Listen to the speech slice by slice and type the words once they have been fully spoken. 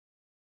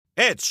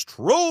It's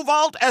True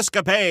Vault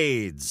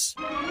Escapades!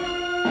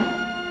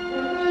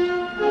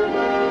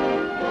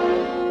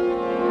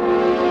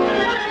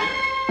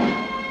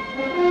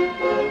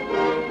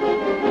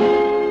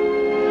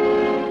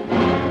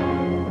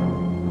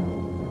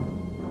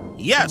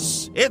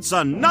 Yes, it's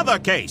another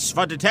case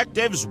for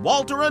detectives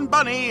Walter and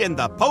Bunny in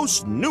the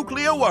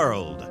post-nuclear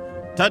world.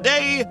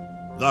 Today,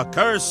 The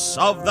Curse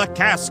of the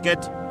Casket,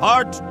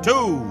 Part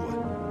 2.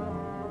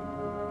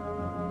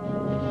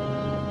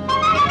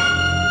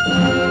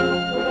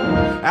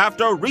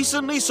 After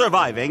recently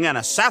surviving an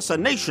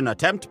assassination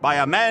attempt by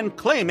a man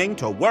claiming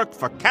to work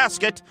for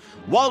Casket,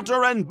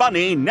 Walter and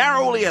Bunny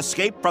narrowly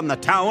escaped from the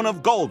town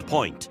of Gold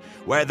Point,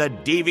 where the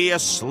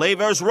devious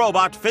slavers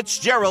robot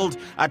Fitzgerald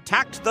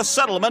attacked the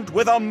settlement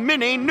with a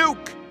mini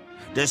nuke.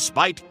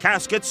 Despite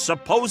Casket's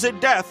supposed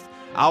death,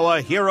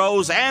 our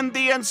heroes and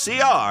the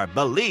NCR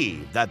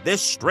believe that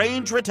this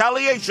strange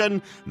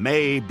retaliation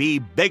may be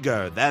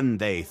bigger than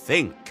they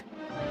think.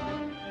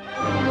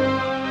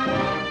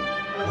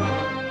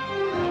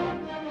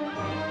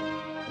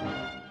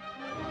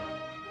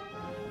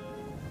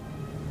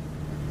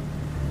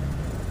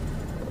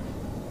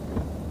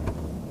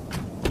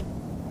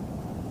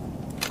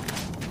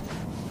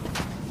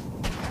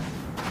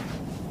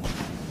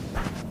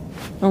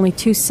 Only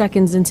 2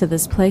 seconds into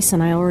this place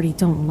and I already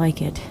don't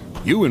like it.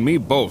 You and me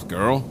both,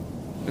 girl.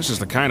 This is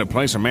the kind of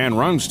place a man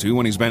runs to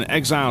when he's been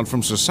exiled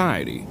from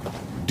society.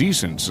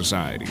 Decent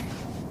society.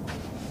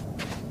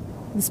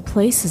 This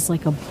place is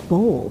like a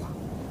bowl.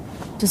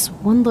 Just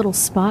one little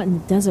spot in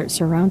the desert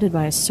surrounded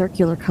by a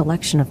circular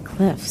collection of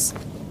cliffs.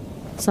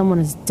 Someone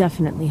is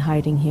definitely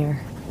hiding here.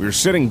 We're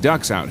sitting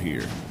ducks out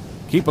here.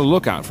 Keep a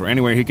lookout for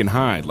anywhere he can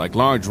hide, like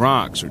large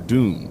rocks or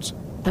dunes.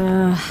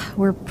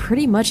 We're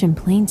pretty much in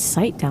plain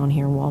sight down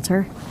here,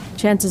 Walter.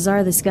 Chances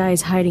are this guy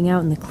is hiding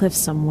out in the cliffs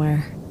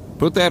somewhere.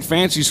 Put that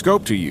fancy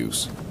scope to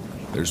use.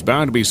 There's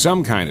bound to be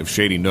some kind of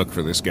shady nook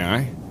for this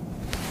guy.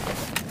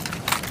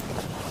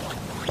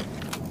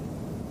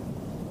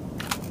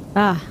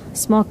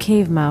 Small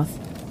cave mouth.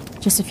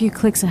 Just a few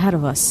clicks ahead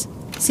of us.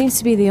 Seems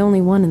to be the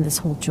only one in this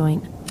whole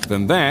joint.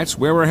 Then that's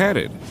where we're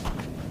headed.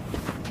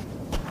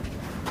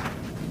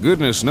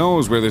 Goodness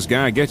knows where this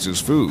guy gets his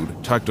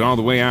food, tucked all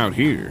the way out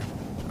here.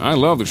 I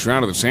love the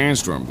Shroud of the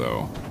Sandstorm,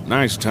 though.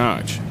 Nice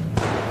touch.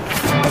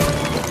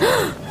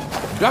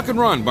 Duck and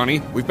run,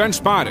 Bunny. We've been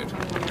spotted.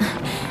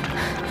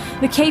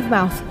 The cave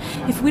mouth.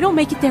 If we don't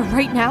make it there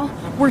right now,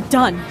 we're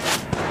done.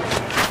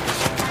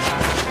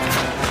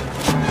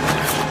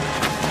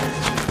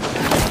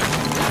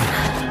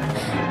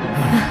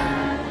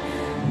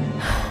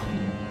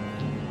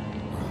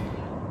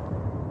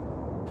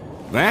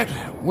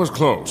 That was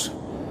close.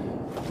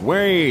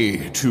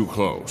 Way too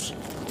close.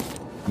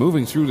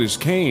 Moving through this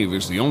cave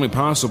is the only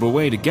possible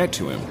way to get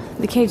to him.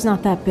 The cave's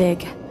not that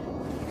big,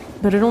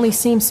 but it only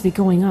seems to be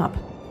going up.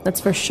 That's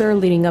for sure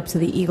leading up to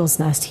the eagle's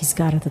nest he's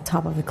got at the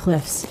top of the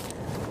cliffs.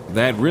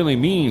 That really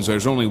means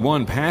there's only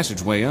one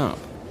passageway up.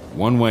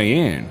 One way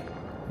in,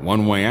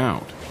 one way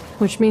out.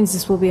 Which means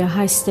this will be a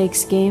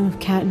high-stakes game of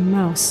cat and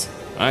mouse.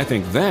 I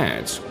think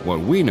that's what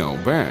we know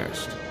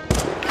best.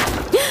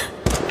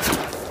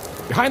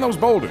 Behind those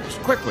boulders,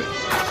 quickly!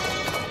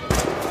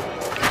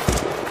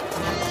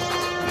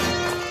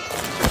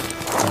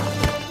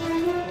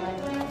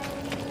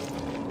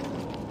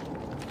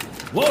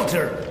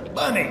 Walter,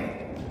 Bunny,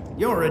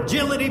 your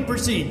agility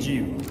precedes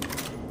you.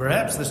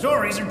 Perhaps the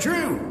stories are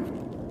true.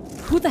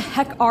 Who the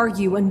heck are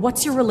you, and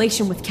what's your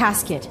relation with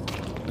Casket?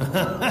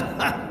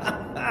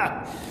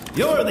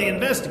 You're the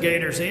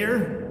investigators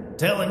here.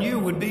 Telling you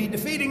would be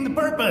defeating the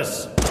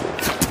purpose.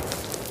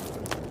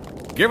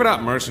 Give it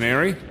up,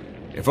 mercenary.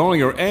 If only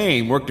your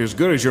aim worked as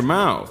good as your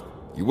mouth,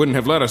 you wouldn't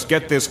have let us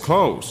get this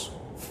close.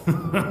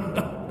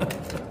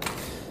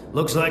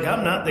 Looks like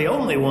I'm not the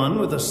only one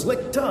with a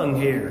slick tongue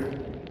here.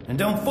 And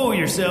don't fool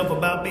yourself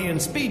about being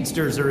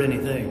speedsters or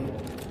anything.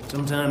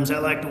 Sometimes I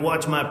like to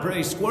watch my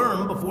prey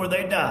squirm before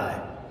they die.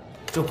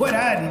 So quit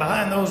hiding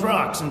behind those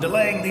rocks and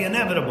delaying the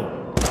inevitable.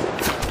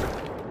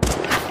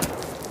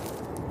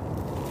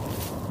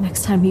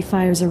 Next time he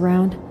fires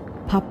around,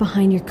 pop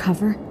behind your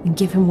cover and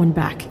give him one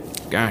back.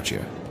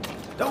 Gotcha.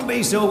 Don't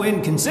be so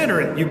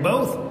inconsiderate, you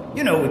both.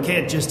 You know we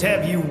can't just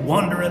have you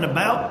wandering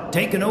about,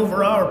 taking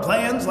over our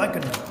plans like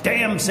a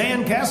damn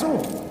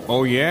sandcastle.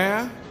 Oh,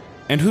 yeah?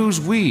 And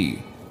who's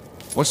we?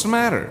 What's the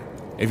matter?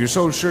 If you're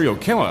so sure you'll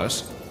kill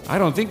us, I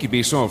don't think you'd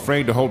be so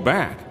afraid to hold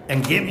back.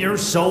 And give your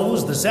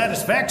souls the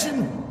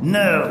satisfaction?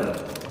 No.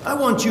 I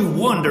want you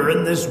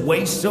wandering this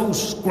waste so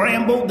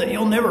scrambled that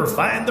you'll never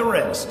find the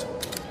rest.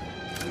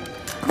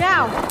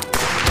 Now!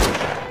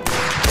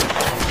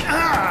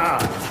 Ah!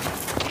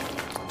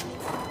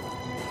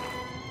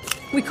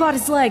 We caught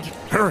his leg.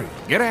 Hurry,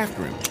 get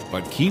after him,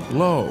 but keep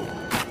low.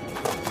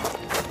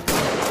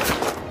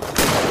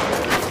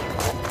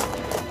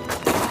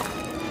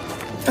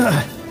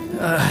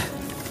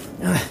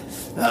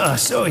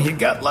 So you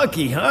got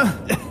lucky, huh?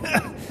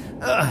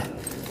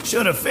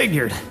 Should have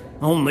figured.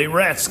 Only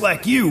rats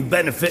like you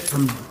benefit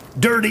from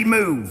dirty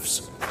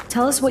moves.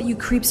 Tell us what you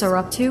creeps are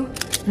up to,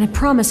 And I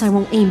promise I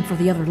won't aim for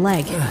the other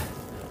leg.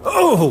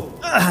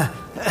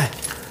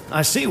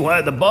 I see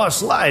why the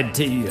boss lied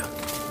to you.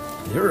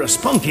 You're a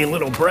spunky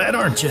little brat,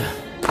 aren't you?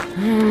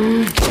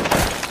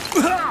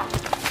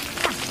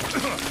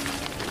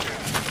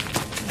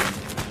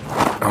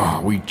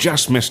 Oh, we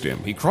just missed him.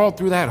 He crawled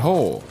through that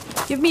hole.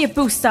 Give me a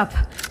boost up.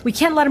 We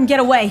can't let him get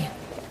away.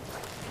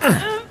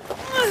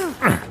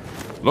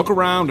 Look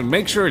around and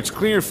make sure it's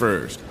clear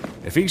first.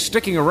 If he's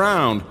sticking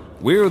around,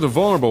 we're the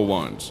vulnerable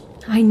ones.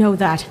 I know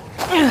that.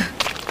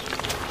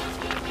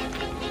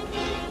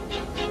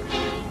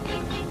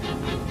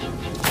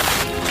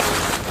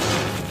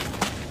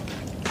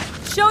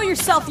 Show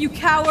yourself, you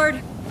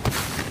coward!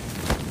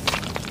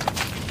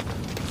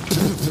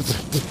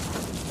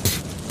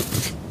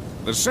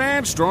 The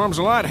sandstorm's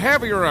a lot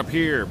heavier up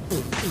here.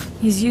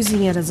 He's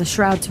using it as a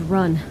shroud to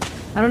run.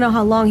 I don't know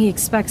how long he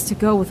expects to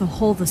go with a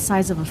hole the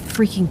size of a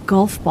freaking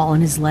golf ball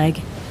in his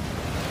leg.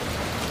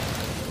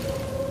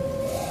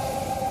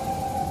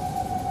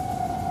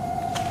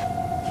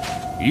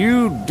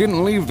 You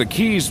didn't leave the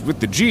keys with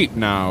the Jeep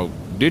now,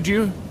 did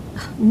you?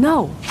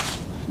 No.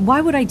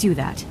 Why would I do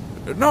that?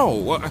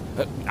 No,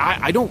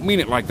 I don't mean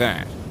it like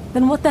that.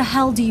 Then what the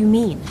hell do you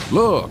mean?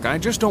 Look, I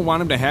just don't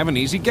want him to have an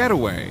easy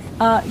getaway.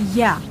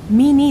 Yeah,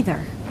 me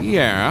neither.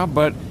 Yeah,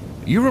 but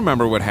you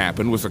remember what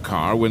happened with the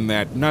car when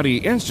that nutty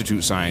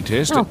Institute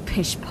scientist... Oh,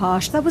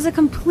 pish-posh. That was a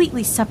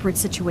completely separate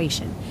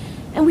situation.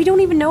 And we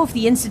don't even know if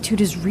the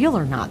Institute is real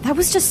or not. That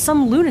was just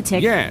some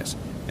lunatic... Yes,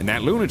 and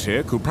that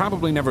lunatic, who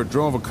probably never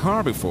drove a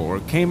car before,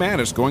 came at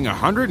us going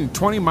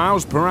 120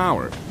 miles per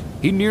hour.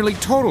 He nearly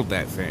totaled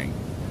that thing.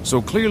 So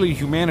clearly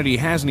humanity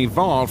hasn't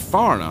evolved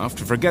far enough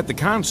to forget the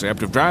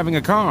concept of driving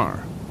a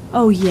car.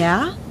 Oh,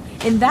 yeah?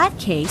 In that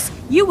case,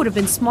 you would have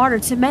been smarter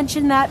to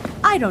mention that,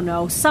 I don't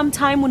know,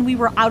 sometime when we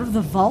were out of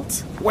the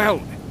vault? Well,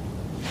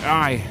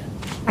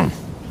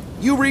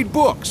 You read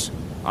books.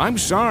 I'm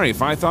sorry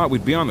if I thought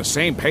we'd be on the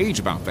same page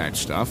about that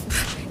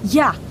stuff.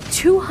 Yeah,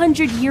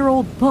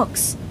 200-year-old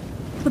books.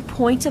 The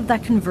point of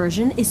that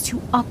conversion is to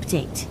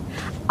update.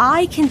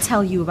 I can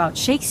tell you about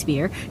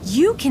Shakespeare.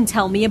 You can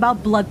tell me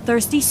about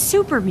bloodthirsty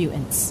super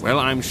mutants. Well,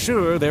 I'm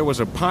sure there was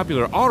a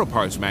popular auto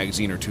parts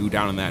magazine or two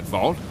down in that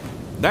vault.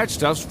 That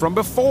stuff's from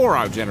before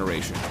our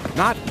generation,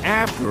 not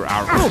after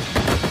our...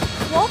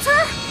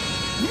 Walter?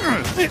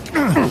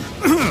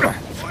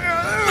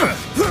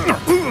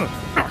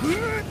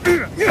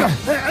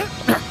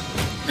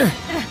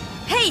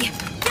 Hey,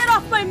 get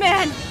off my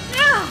man!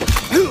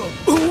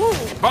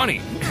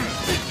 Bunny,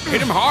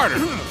 hit him harder.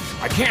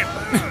 I can't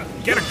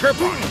get a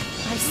grip on him.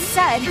 I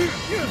said,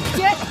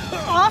 get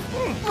off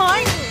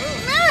my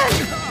man!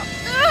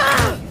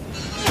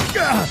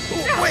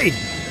 Wait!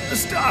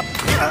 Stop!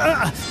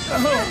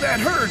 Oh, that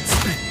hurts!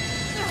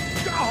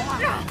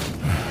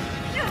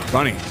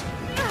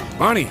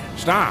 Bunny,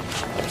 stop!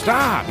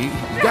 Stop! You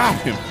got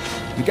him.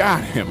 You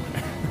got him.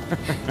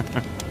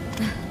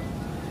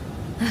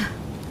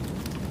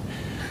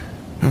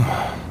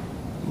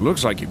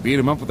 Looks like you beat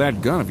him up with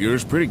that gun of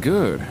yours pretty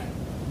good.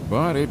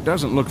 But it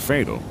doesn't look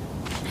fatal.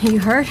 You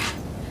hurt?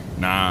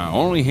 Nah,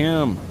 only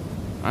him.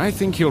 I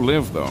think he'll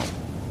live, though.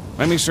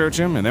 Let me search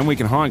him, and then we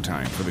can hog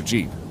time for the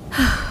Jeep.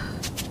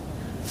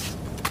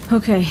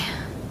 Okay.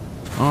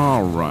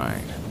 All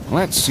right.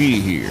 Let's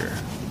see here.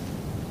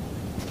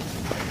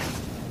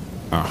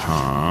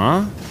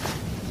 Uh-huh.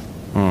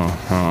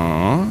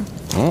 Uh-huh.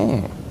 Oh.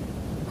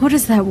 What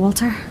is that,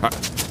 Walter?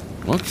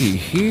 Looky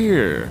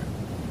here.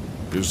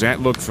 Does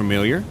that look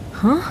familiar?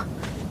 Huh?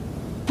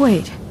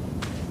 Wait.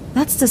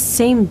 That's the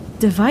same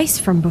device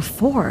from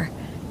before.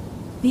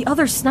 The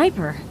other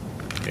sniper.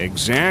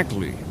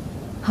 Exactly.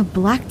 A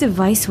black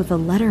device with a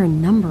letter and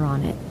number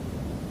on it.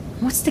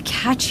 What's the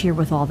catch here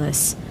with all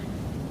this?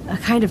 A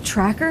kind of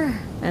tracker?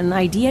 An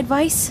ID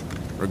advice?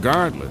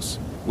 Regardless,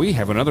 we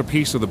have another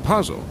piece of the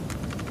puzzle.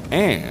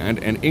 And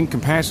an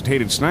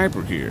incapacitated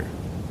sniper here.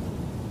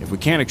 If we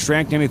can't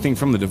extract anything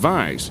from the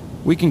device,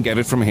 we can get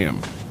it from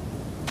him.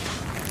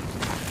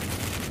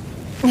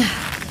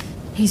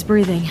 He's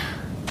breathing.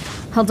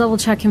 I'll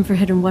double-check him for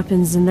hidden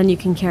weapons, and then you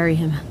can carry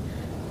him.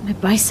 My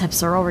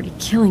biceps are already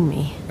killing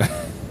me.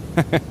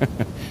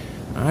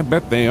 I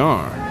bet they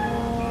are.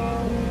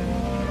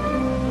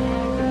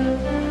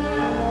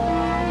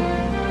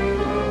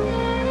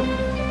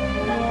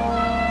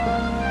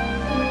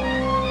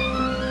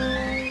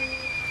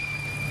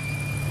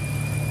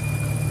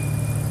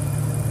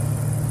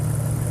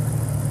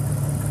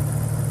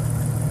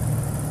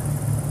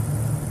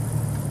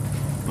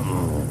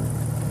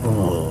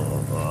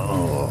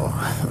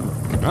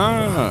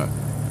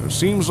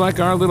 Seems like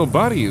our little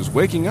buddy is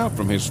waking up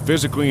from his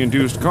physically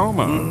induced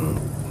coma.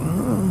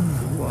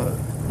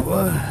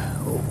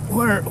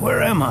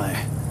 Where am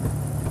I?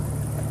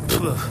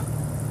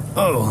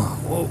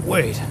 Oh,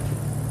 wait.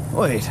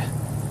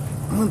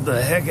 What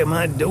the heck am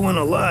I doing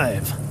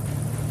alive?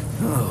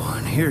 Oh,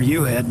 and here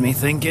you had me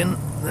thinking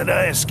that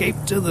I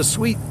escaped to the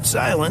sweet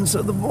silence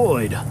of the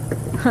void.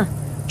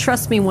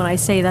 Trust me when I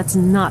say that's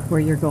not where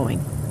you're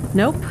going.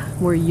 Nope.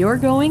 Where you're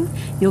going,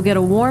 you'll get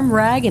a warm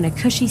rag and a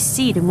cushy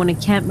seat in one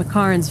of Camp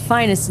McCarran's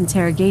finest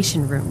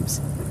interrogation rooms.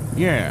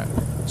 Yeah,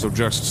 so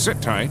just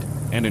sit tight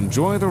and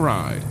enjoy the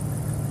ride.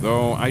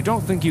 Though I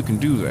don't think you can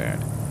do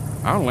that.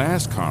 Our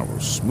last car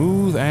was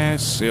smooth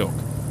as silk.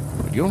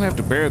 But you'll have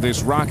to bear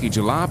this rocky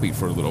jalopy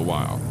for a little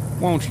while,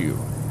 won't you?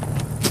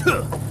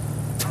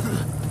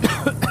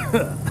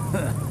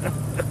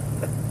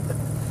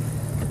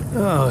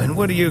 Oh, and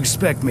what do you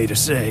expect me to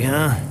say,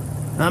 huh?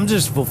 I'm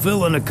just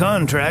fulfilling a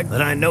contract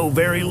that I know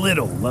very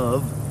little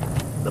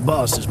of. The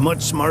boss is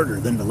much smarter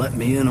than to let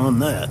me in on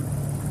that.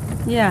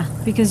 Yeah,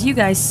 because you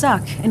guys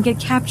suck and get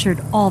captured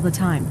all the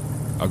time.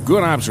 A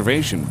good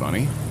observation,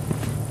 Bunny.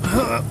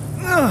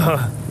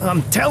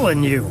 I'm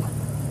telling you.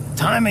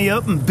 Tie me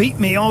up and beat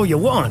me all you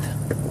want.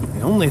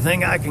 The only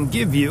thing I can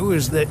give you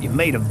is that you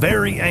made a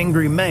very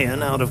angry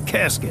man out of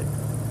Casket.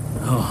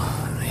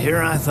 Oh,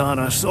 here I thought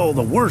I saw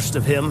the worst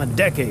of him a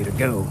decade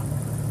ago.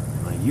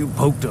 You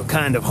poked a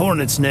kind of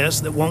hornet's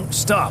nest that won't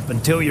stop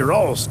until you're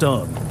all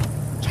stung.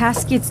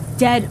 Casket's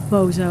dead,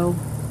 bozo.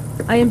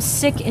 I am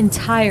sick and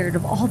tired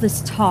of all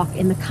this talk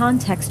in the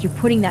context you're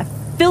putting that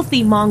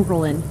filthy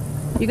mongrel in.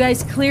 You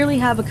guys clearly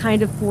have a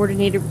kind of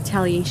coordinated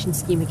retaliation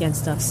scheme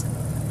against us,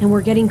 and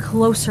we're getting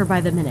closer by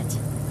the minute.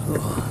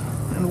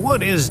 And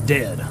what is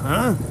dead,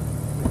 huh?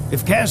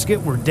 If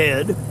Casket were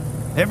dead,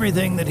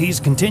 everything that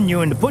he's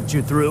continuing to put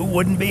you through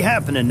wouldn't be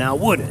happening now,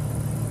 would it?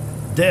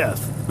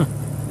 Death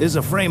is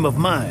a frame of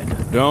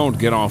mind. Don't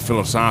get all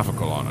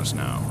philosophical on us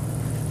now.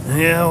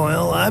 Yeah,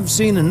 well, I've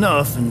seen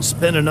enough and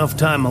spent enough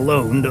time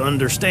alone to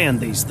understand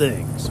these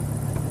things.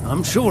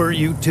 I'm sure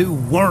you two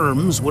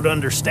worms would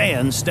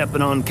understand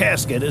stepping on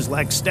Casket is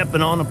like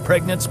stepping on a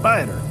pregnant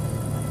spider.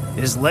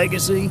 His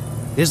legacy,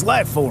 his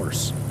life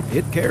force,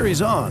 it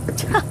carries on.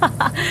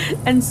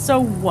 And so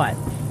what?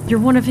 You're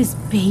one of his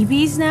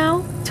babies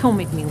now? Don't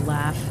make me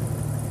laugh.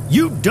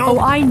 You don't...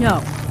 Oh, I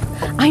know.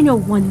 I know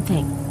one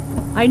thing.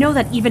 I know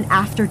that even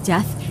after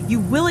death, you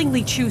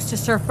willingly choose to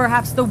serve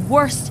perhaps the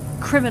worst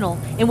criminal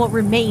in what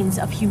remains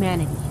of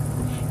humanity.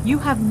 You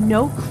have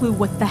no clue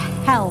what the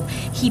hell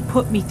he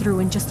put me through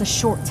in just a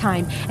short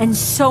time, and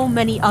so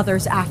many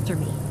others after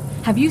me.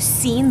 Have you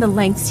seen the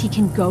lengths he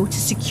can go to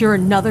secure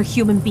another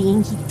human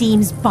being he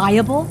deems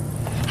viable?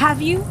 Have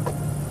you?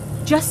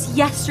 Just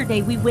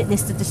yesterday, we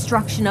witnessed the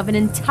destruction of an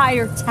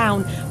entire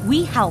town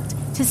we helped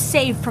to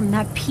save from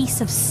that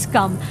piece of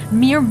scum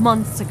mere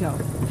months ago.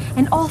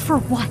 And all for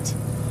what?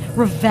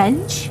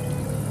 Revenge?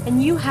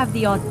 And you have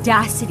the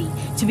audacity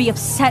to be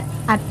upset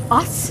at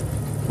us?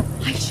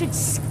 I should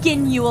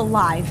skin you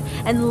alive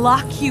and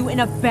lock you in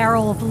a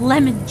barrel of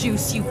lemon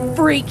juice, you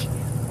freak!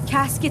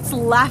 Casket's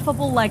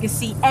laughable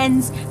legacy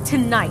ends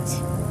tonight.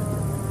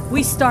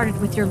 We started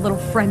with your little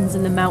friends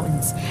in the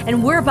mountains,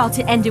 and we're about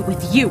to end it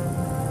with you.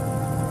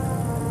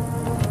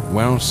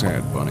 Well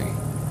said, Bunny.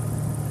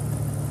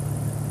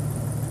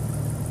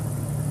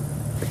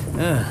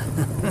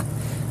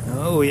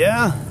 Oh,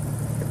 yeah?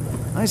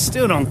 I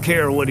still don't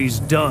care what he's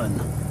done,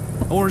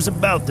 or is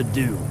about to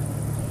do.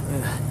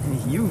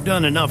 You've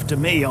done enough to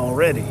me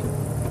already,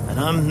 and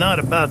I'm not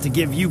about to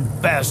give you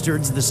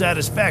bastards the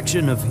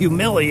satisfaction of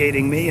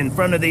humiliating me in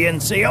front of the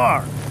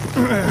NCR.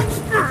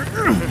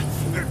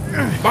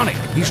 Bunny,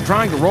 he's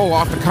trying to roll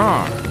off the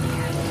car.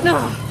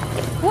 No,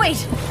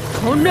 wait!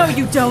 Oh no,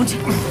 you don't!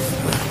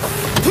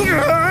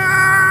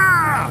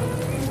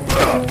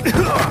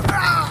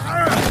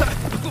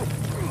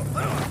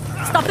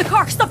 Stop the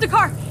car! Stop the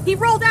car! He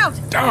rolled out!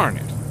 Darn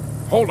it!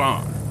 Hold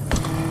on.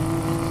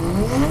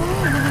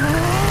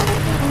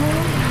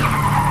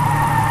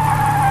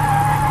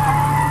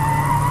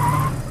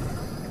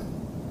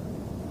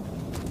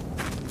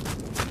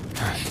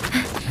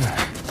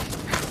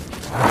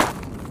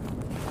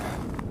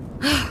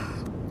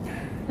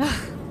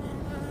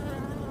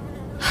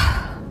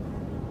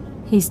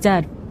 He's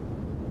dead,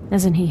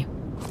 isn't he?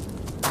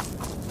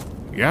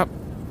 Yep,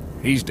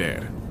 he's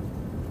dead.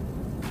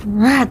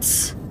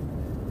 Rats!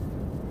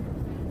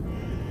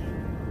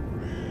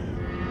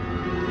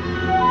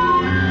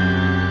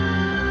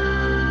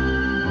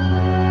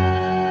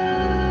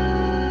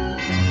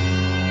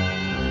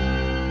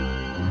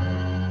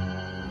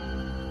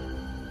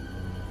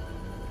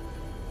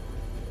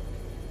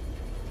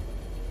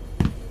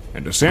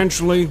 And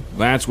essentially,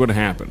 that's what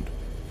happened.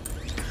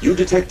 You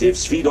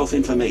detectives feed off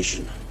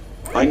information.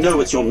 I know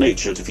it's your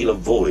nature to feel a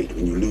void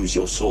when you lose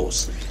your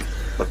source,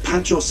 but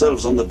pat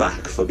yourselves on the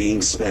back for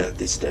being spared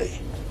this day.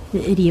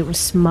 The idiot was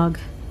smug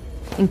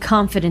and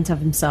confident of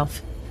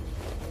himself.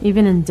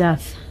 Even in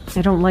death,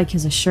 I don't like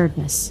his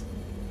assuredness.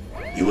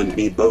 You and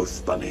me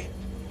both, Bunny.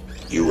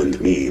 You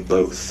and me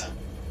both.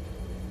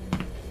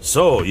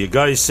 So, you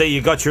guys say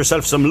you got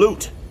yourself some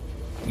loot?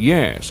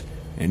 Yes,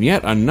 and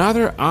yet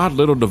another odd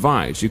little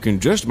device you can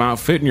just about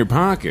fit in your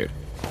pocket.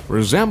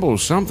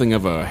 Resembles something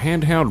of a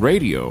handheld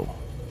radio.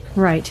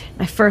 Right.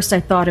 At first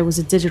I thought it was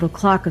a digital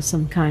clock of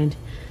some kind.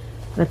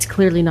 That's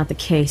clearly not the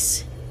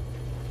case.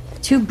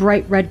 2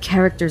 bright red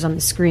characters on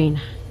the screen.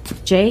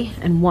 J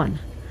and 1.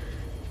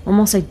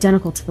 Almost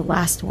identical to the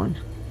last one.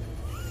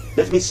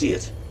 Let me see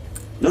it.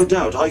 No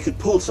doubt I could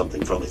pull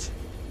something from it.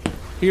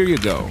 Here you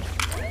go.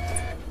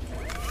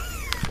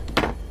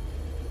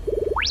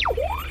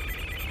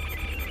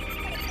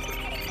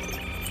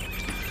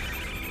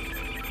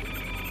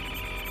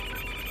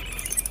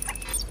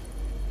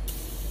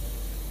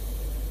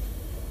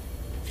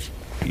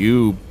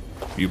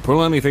 You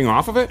pull anything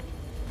off of it?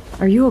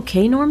 Are you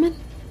okay, Norman?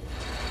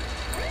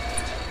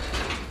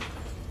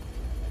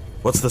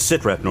 What's the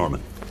sitrep,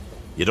 Norman?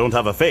 You don't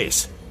have a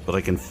face, but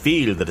I can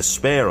feel the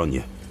despair on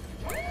you.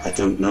 I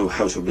don't know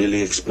how to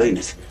really explain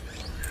it,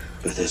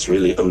 but there's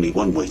really only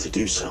one way to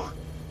do so.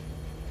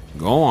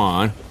 Go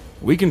on.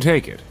 We can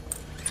take it.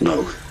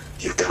 No,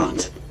 you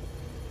can't.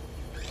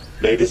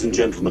 Ladies and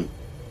gentlemen,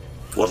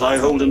 what I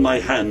hold in my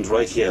hand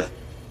right here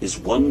is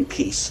one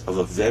piece of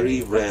a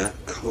very rare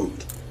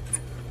code.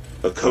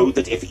 A code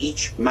that if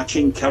each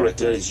matching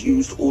character is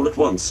used all at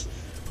once,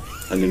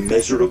 an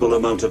immeasurable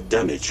amount of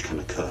damage can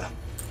occur.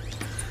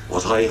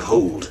 What I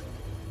hold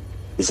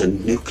is a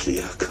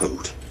nuclear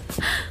code.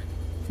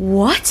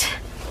 What?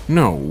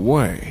 No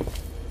way.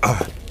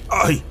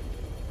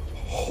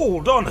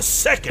 Hold on a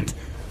second.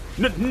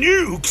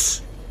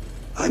 Nukes?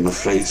 I'm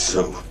afraid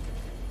so.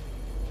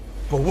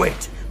 But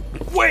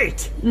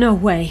wait! No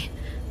way.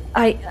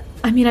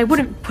 I mean, I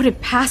wouldn't put it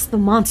past the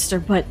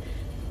monster, but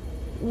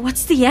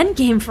what's the end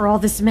game for all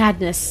this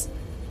madness?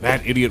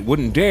 That idiot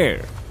wouldn't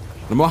dare.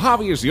 The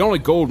Mojave is the only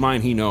gold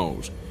mine he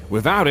knows.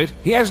 Without it,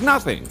 he has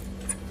nothing.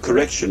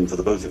 Correction for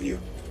the both of you.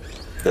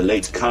 The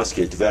late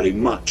Casket very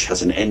much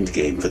has an end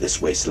game for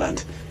this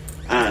wasteland,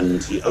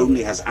 and he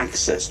only has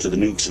access to the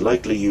nukes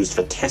likely used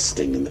for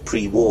testing in the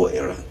pre-war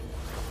era.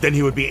 Then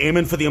he would be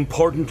aiming for the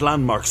important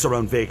landmarks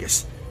around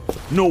Vegas.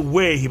 No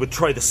way he would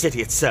try the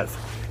city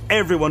itself.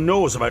 Everyone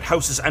knows about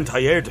House's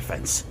anti-air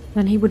defense.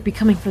 Then he would be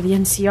coming for the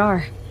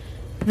NCR.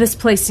 This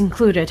place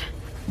included.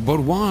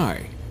 But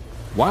why?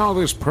 Why all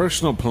this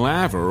personal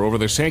palaver over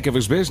the sake of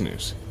his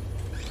business?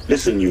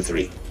 Listen, you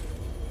three.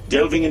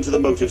 Delving into the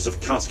motives of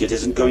Casket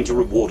isn't going to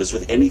reward us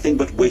with anything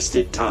but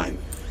wasted time.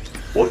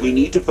 What we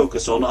need to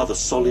focus on are the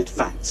solid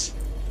facts.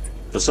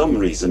 For some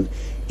reason,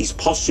 he's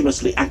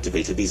posthumously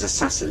activated these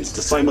assassins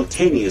to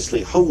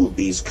simultaneously hold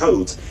these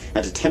codes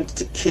and attempt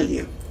to kill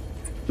you.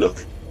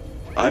 Look,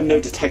 I'm no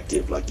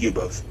detective like you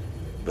both,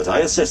 but I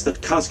assess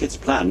that Casket's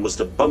plan was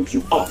to bump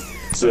you off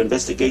so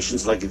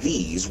investigations like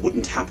these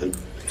wouldn't happen.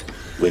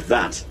 With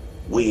that,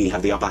 we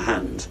have the upper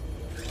hand.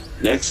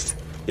 Next,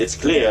 it's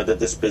clear that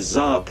this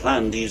bizarre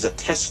plan to use a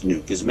test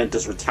nuke is meant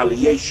as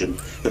retaliation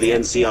for the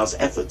NCR's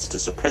efforts to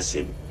suppress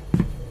him.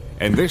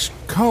 And this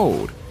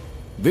code,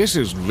 this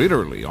is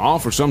literally all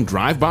for some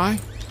drive-by?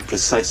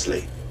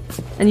 Precisely.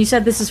 And you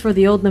said this is for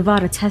the old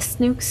Nevada test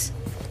nukes?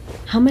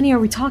 How many are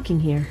we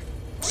talking here?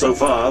 So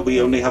far,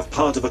 we only have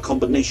part of a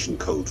combination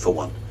code for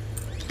one.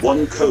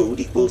 One code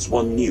equals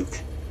one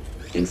nuke.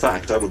 In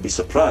fact, I would be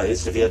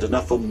surprised if he had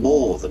enough for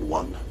more than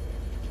one.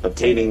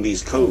 Obtaining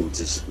these codes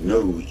is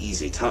no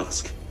easy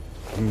task.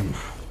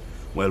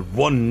 Well,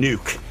 one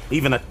nuke,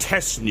 even a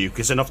test nuke,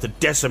 is enough to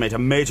decimate a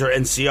major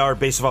NCR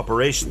base of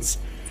operations.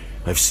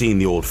 I've seen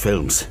the old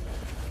films.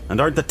 And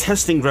aren't the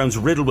testing grounds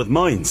riddled with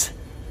mines?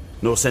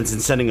 No sense in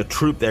sending a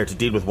troop there to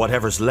deal with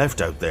whatever's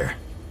left out there.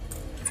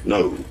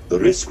 No, the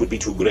risk would be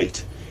too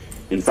great.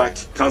 In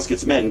fact,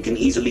 Casket's men can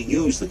easily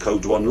use the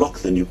code to unlock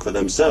the nuke for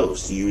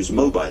themselves to use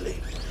mobilely.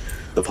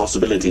 The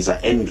possibilities are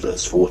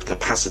endless for what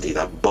capacity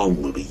that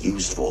bomb will be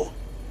used for.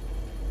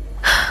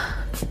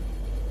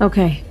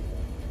 Okay.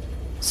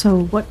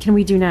 So what can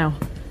we do now?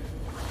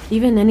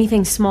 Even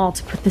anything small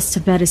to put this to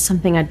bed is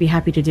something I'd be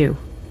happy to do.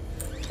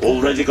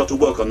 Already got to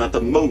work on that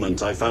the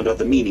moment I found out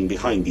the meaning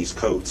behind these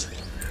codes.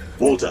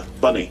 Walter,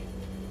 Bunny,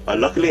 I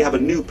luckily have a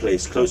new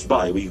place close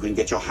by where you can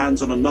get your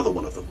hands on another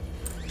one of them.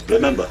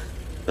 Remember,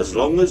 as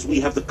long as we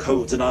have the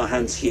codes in our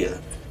hands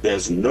here,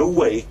 there's no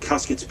way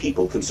Casket's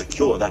people can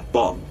secure that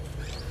bomb.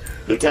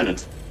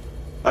 Lieutenant,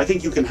 I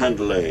think you can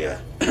handle a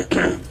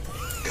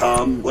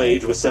calm way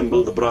to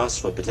assemble the brass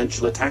for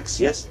potential attacks,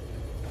 yes?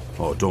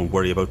 Oh, don't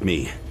worry about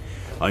me.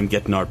 I'm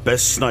getting our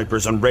best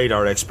snipers and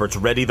radar experts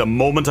ready the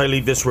moment I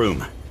leave this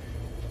room.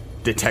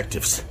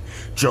 Detectives,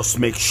 just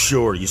make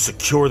sure you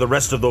secure the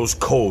rest of those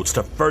codes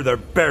to further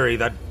bury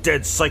that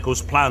dead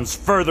psycho's plans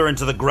further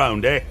into the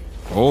ground, eh?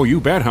 Oh, you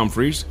bet,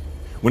 Humphreys.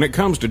 When it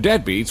comes to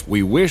deadbeats,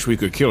 we wish we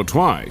could kill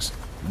twice.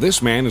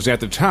 This man is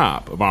at the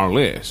top of our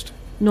list.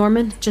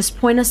 Norman, just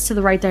point us to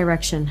the right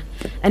direction.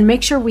 And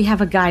make sure we have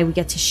a guy we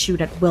get to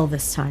shoot at will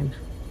this time.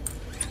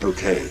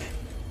 Okay.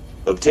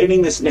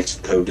 Obtaining this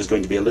next code is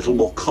going to be a little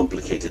more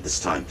complicated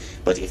this time,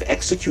 but if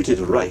executed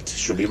right,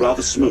 should be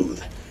rather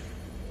smooth.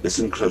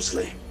 Listen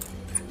closely.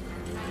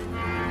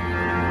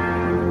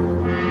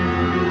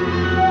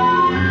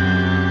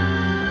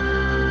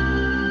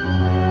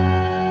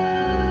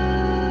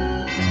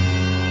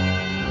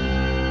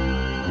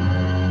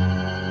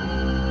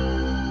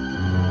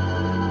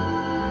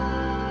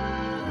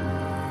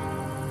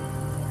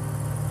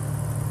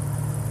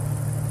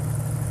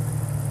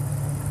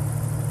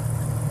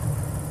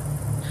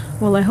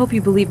 Well, I hope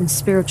you believe in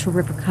spiritual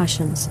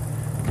repercussions.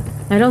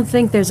 I don't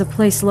think there's a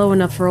place low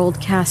enough for old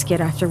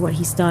Casket after what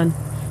he's done.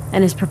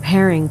 and is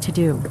preparing to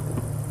do.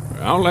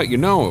 I'll let you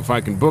know if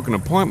I can book an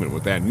appointment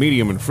with that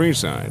medium in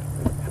Freeside.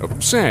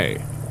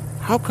 Say,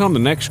 how come the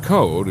next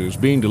code is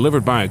being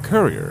delivered by a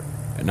courier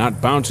and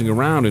not bouncing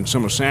around in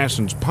some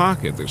assassin's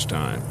pocket this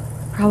time?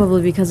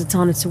 Probably because it's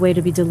on its way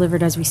to be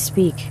delivered as we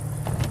speak.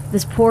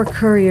 This poor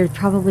courier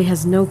probably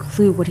has no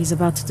clue what he's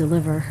about to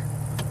deliver.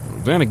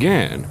 Then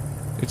again,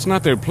 it's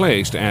not their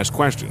place to ask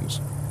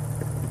questions.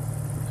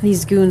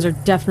 These goons are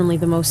definitely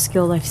the most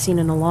skilled I've seen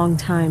in a long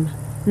time.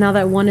 Now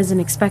that one isn't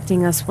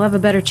expecting us, we'll have a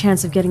better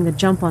chance of getting the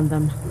jump on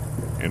them.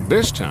 And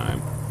this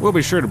time, we'll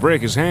be sure to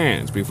break his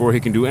hands before he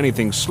can do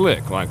anything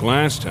slick like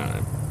last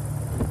time.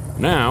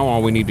 Now,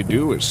 all we need to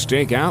do is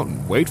stake out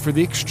and wait for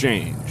the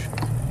exchange.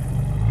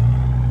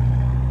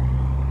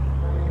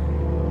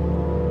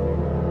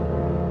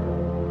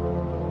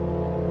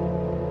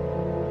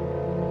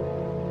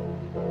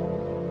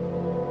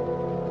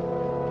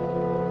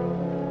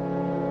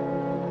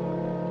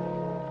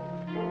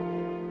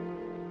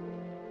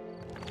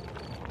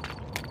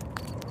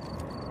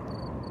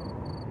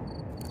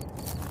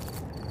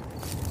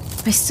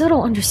 I still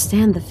don't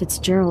understand the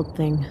Fitzgerald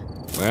thing.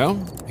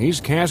 Well, he's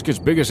Casket's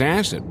biggest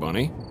asset,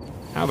 Bunny.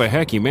 How the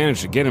heck he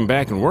managed to get him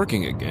back and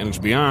working again is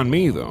beyond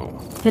me, though.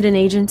 Hidden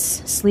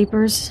agents,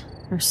 sleepers,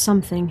 or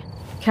something.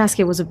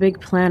 Casket was a big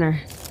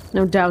planner.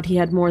 No doubt he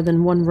had more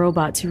than one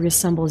robot to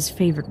reassemble his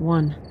favorite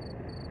one.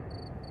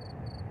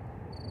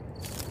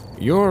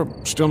 You're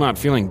still not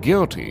feeling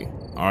guilty,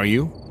 are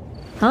you?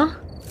 Huh?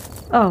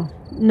 Oh,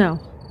 no.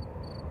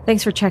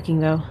 Thanks for checking,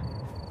 though.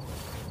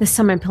 This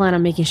time I plan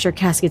on making sure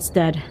Casket's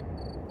dead.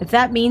 If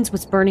that means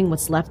burning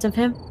what's left of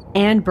him,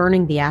 and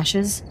burning the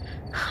ashes,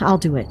 I'll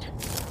do it.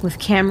 With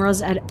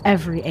cameras at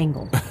every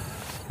angle.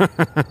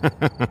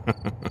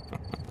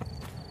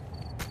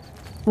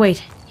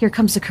 Wait, here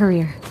comes the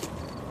courier.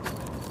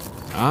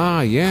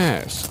 Ah,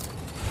 yes.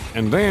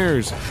 And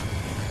there's...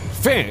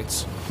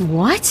 Fitz!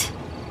 What?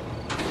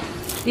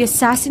 The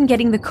assassin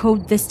getting the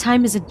code this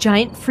time is a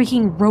giant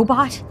freaking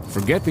robot?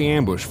 Forget the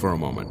ambush for a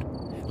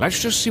moment.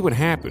 Let's just see what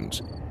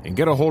happens, and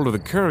get a hold of the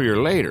courier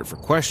later for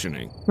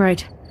questioning.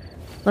 Right.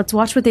 Let's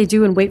watch what they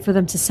do and wait for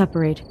them to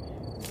separate.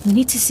 We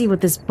need to see what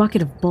this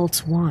bucket of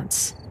bolts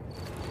wants.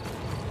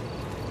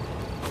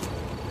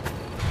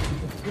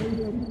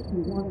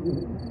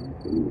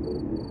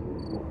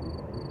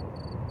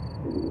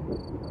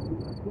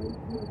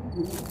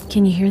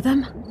 Can you hear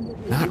them?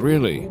 Not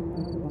really.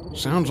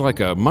 Sounds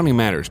like a Money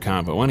Matters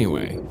convo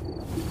anyway.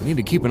 We need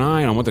to keep an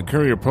eye on what the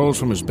courier pulls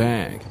from his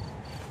bag.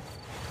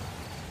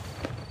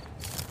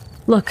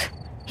 Look,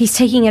 he's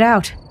taking it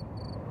out.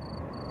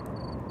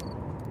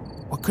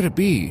 What could it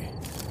be?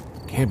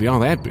 Can't be all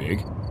that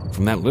big.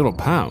 From that little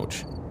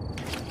pouch.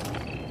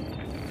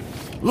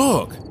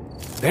 Look!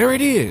 There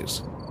it is!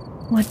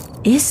 What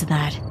is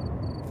that?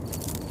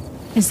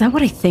 Is that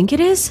what I think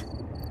it is?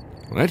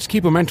 Let's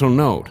keep a mental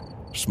note.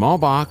 Small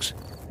box,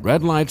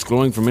 red lights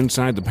glowing from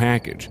inside the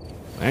package.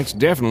 That's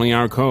definitely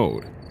our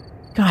code.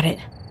 Got it.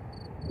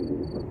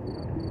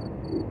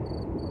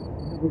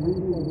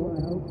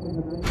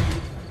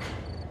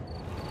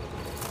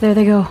 There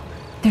they go.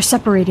 They're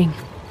separating.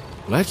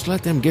 Let's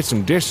let them get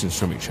some distance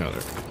from each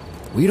other.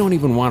 We don't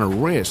even want to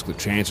risk the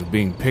chance of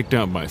being picked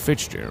up by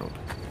Fitzgerald.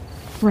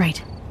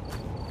 Right.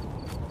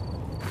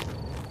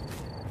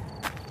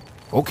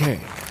 Okay.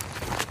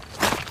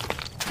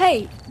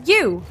 Hey,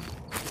 you!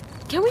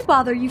 Can we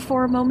bother you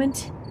for a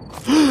moment?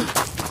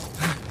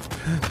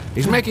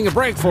 He's making a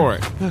break for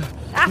it.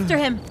 After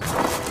him!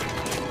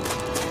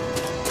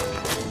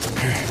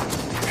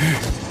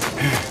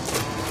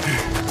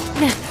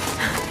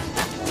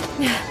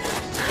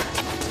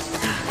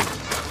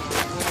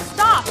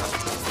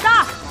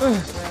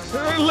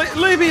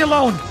 Leave me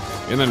alone!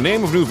 In the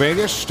name of New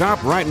Vegas,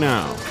 stop right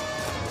now.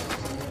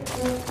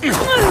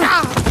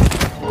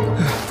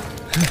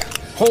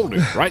 Hold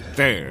it right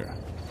there.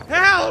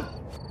 Help!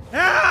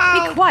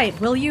 Help! Be quiet,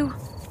 will you?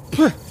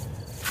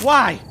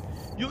 Why?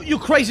 You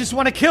crazies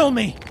want to kill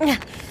me?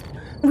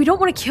 We don't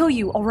want to kill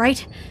you, all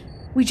right?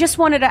 We just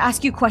wanted to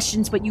ask you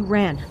questions, but you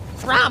ran.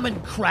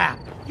 Ramen crap!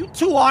 You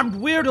two armed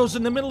weirdos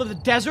in the middle of the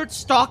desert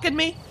stalking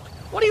me?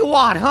 What do you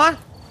want, huh?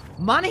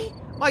 Money?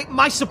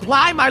 My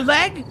supply? My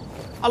leg?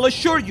 I'll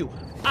assure you,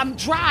 I'm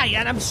dry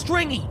and I'm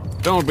stringy.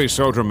 Don't be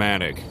so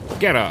dramatic.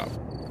 Get up.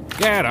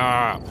 Get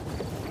up.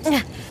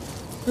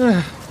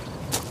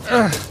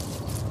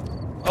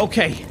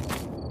 Okay.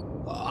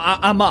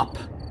 I'm up.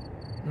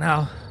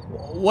 Now,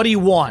 what do you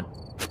want?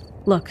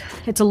 Look,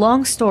 it's a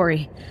long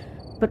story,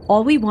 but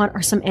all we want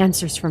are some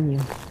answers from you.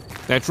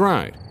 That's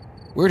right.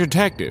 We're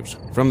detectives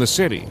from the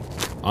city,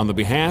 on the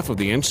behalf of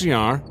the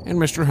NCR and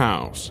Mr.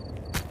 House.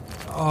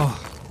 Oh,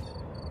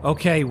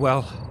 okay,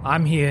 well,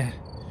 I'm here.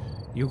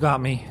 You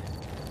got me.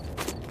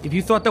 If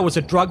you thought there was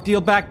a drug deal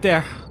back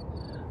there,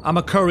 I'm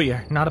a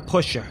courier, not a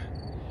pusher.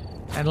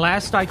 And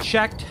last I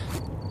checked,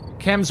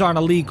 chems aren't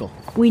illegal.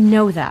 We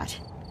know that.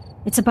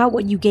 It's about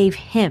what you gave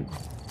him.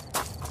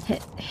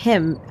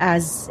 Him,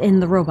 as in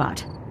the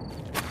robot.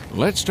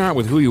 Let's start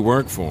with who you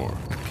work for.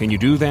 Can you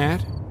do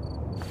that?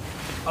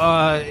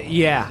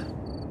 Yeah.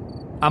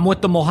 I'm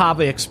with the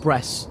Mojave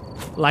Express,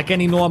 like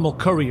any normal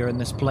courier in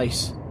this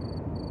place.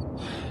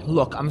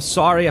 Look, I'm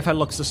sorry if I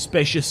look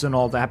suspicious and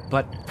all that,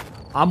 but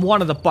I'm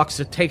one of the bucks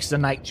that takes the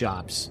night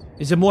jobs.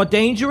 Is it more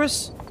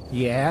dangerous?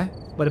 Yeah,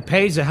 but it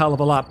pays a hell of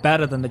a lot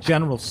better than the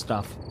general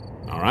stuff.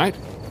 All right,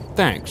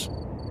 thanks.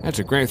 That's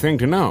a great thing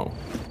to know.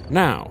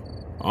 Now,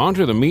 on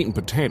to the meat and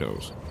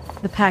potatoes.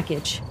 The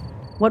package.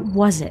 What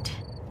was it?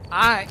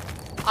 I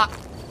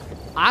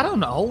don't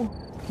know.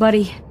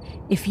 Buddy,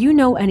 if you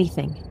know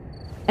anything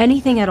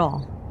at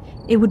all,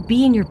 it would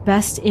be in your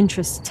best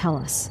interest to tell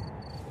us.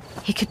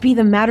 It could be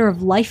the matter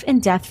of life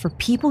and death for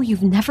people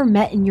you've never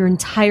met in your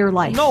entire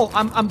life. No,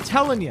 I'm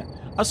telling you.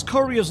 Us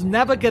couriers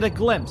never get a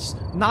glimpse,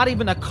 not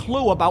even a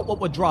clue about what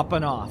we're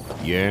dropping off.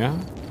 Yeah?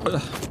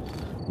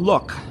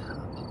 Look,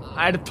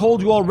 I'd have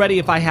told you already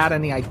if I had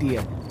any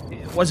idea.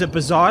 Was it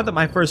bizarre that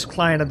my first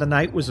client of the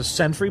night was a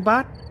sentry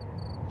bot?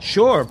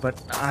 Sure,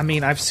 but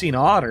I've seen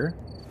odder.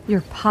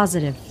 You're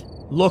positive.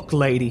 Look,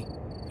 lady,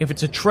 if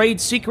it's a trade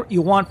secret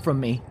you want from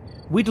me,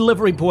 we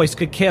delivery boys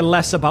could care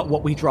less about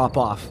what we drop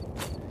off.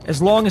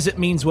 As long as it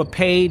means we're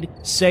paid,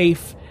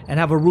 safe, and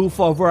have a roof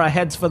over our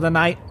heads for the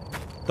night,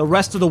 the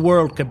rest of the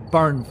world could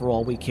burn for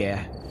all we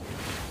care.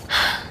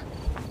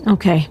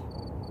 Okay.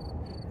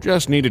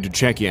 Just needed to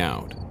check you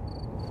out.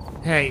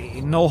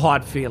 Hey, no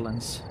hard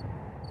feelings.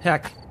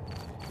 Heck,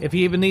 if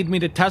you even need me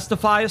to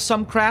testify or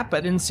some crap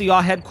at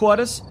NCR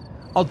headquarters,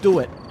 I'll do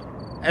it.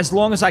 As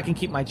long as I can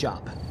keep my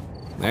job.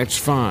 That's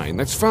fine.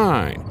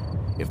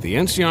 If the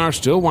NCR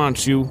still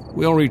wants you,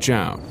 we'll reach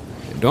out.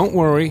 And don't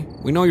worry,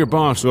 we know your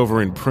boss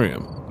over in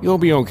Prim. You'll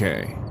be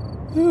okay.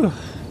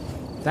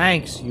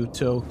 Thanks, you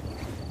two.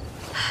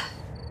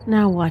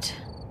 Now what?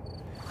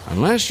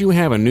 Unless you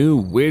have a new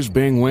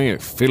whiz-bang way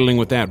of fiddling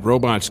with that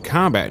robot's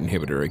combat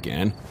inhibitor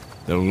again,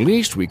 the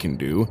least we can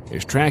do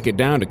is track it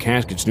down to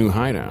Casket's new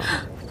hideout.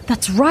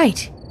 That's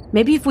right!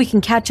 Maybe if we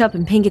can catch up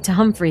and ping it to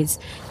Humphreys,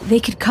 they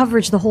could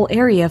coverage the whole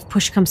area if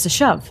push comes to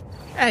shove.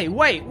 Hey,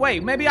 wait,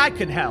 maybe I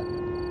could help.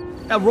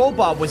 That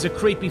robot was a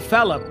creepy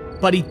fella,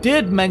 but he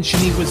did mention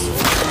he was...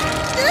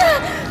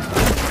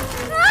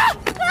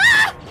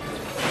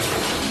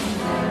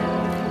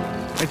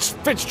 It's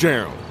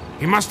Fitzgerald.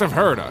 He must have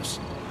heard us.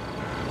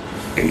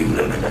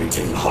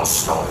 Eliminating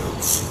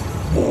hostiles.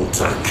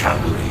 Walter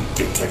Camry,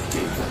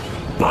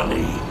 detective.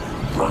 Bunny,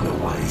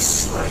 runaway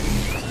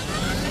slave.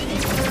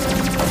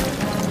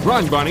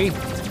 Run, Bunny.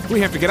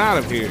 We have to get out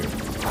of here.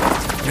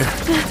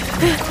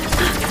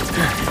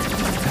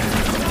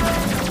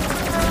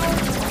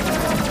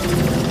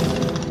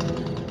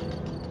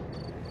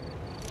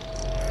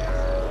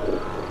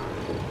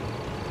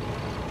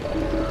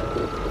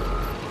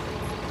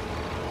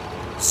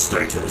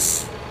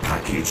 Status.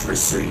 Package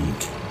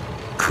received.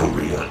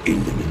 Courier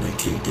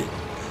eliminated.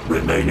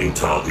 Remaining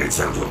targets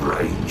out of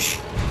range.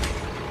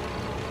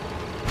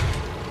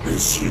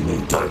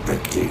 Resuming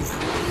directive.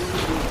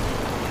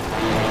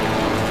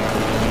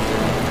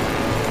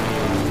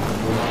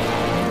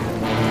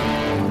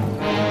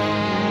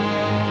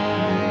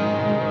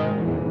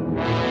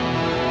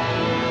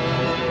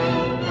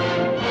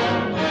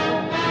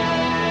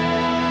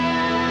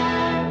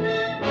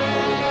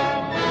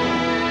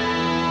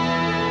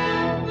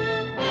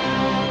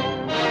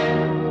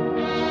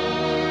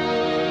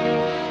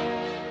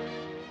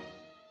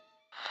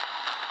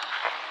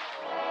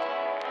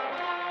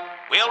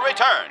 We'll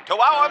return to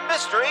our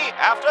mystery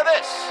after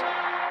this.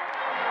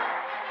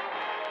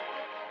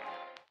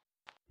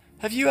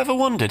 Have you ever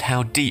wondered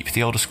how deep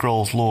the Elder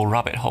Scrolls lore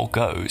rabbit hole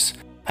goes?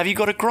 Have you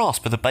got a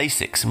grasp of the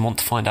basics and want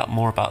to find out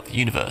more about the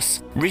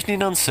universe? Written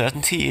in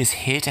Uncertainty is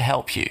here to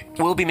help you.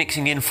 We'll be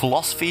mixing in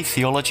philosophy,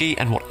 theology,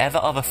 and whatever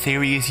other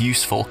theory is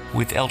useful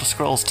with Elder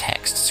Scrolls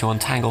texts to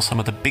untangle some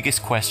of the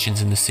biggest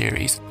questions in the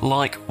series,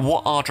 like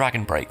what are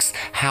dragon breaks,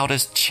 how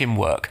does Chim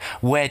work,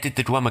 where did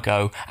the Dwemer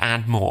go,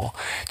 and more.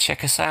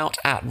 Check us out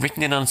at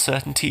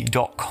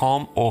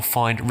writteninuncertainty.com or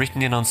find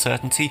Written in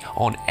Uncertainty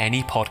on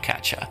any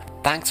podcatcher.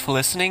 Thanks for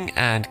listening,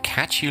 and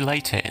catch you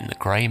later in the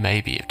Grey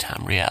Maybe of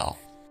Tamriel.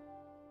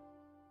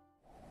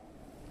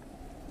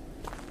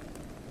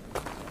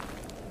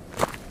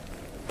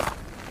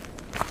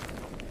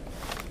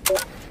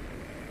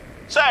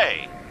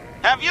 Say,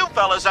 have you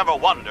fellas ever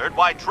wondered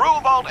why True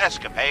Vault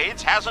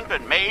Escapades hasn't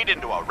been made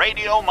into a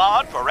radio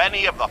mod for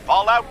any of the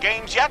Fallout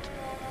games yet?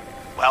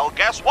 Well,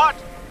 guess what?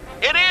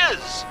 It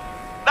is!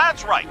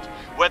 That's right.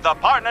 With the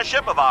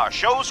partnership of our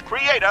show's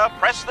creator,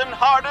 Preston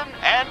Harden,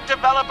 and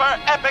developer,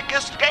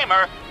 Epicist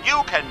Gamer,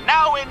 you can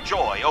now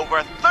enjoy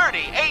over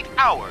 38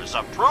 hours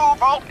of True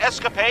Vault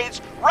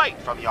Escapades right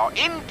from your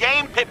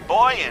in-game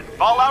Pip-Boy in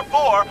Fallout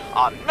 4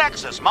 on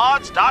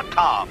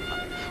NexusMods.com.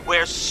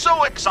 We're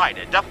so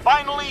excited to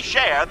finally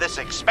share this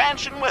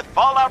expansion with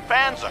Fallout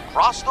fans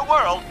across the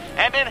world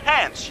and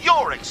enhance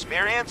your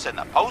experience in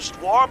the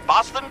post-war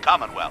Boston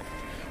Commonwealth.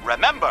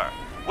 Remember,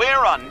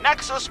 we're on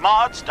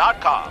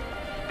NexusMods.com.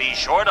 Be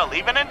sure to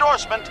leave an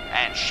endorsement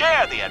and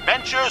share the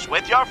adventures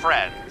with your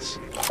friends.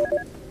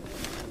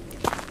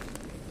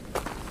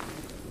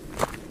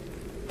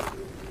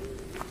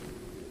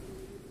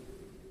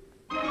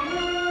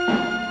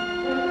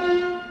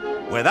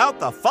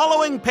 Without the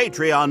following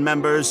Patreon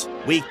members,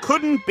 we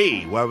couldn't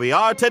be where we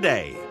are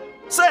today.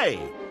 Say,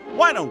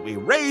 why don't we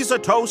raise a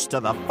toast to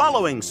the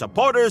following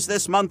supporters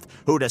this month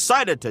who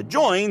decided to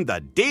join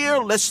the Dear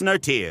Listener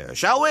tier,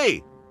 shall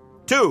we?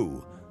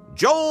 2.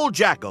 Joel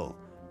Jackal,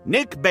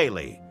 Nick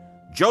Bailey,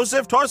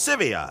 Joseph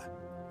Torsivia,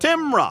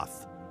 Tim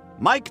Roth,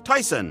 Mike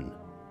Tyson,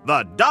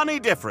 The Donnie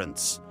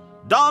Difference,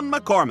 Don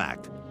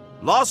McCormack,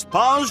 Lost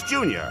Paws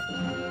Jr.,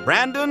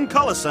 Brandon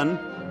Cullison,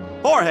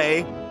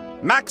 Jorge,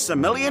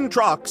 Maximilian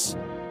Trox,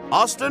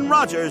 Austin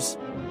Rogers,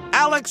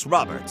 Alex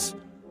Roberts,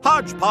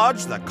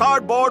 Hodgepodge the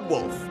Cardboard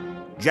Wolf,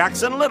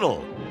 Jackson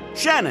Little,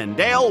 Shannon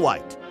Dale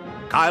White,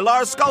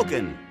 Kylar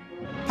Skulkin,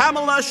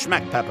 Pamela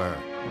Schmeckpepper,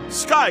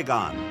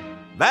 Skygon,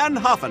 Van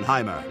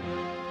Hoffenheimer,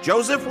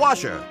 Joseph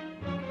Washer,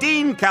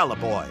 Dean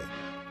Caliboy,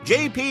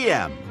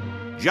 JPM,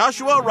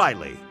 Joshua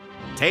Riley,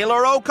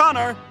 Taylor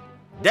O'Connor,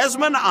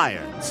 Desmond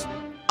Irons,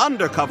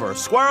 Undercover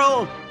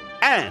Squirrel,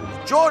 and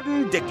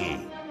Jordan Dickey.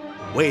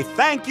 We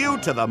thank you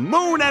to the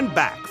moon and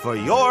back for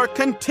your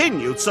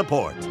continued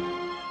support.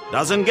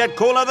 Doesn't get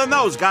cooler than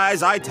those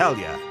guys, I tell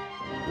ya.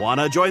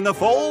 Wanna join the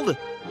fold?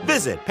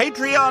 Visit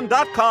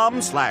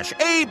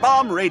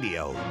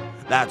patreon.com/ABombRadio.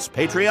 That's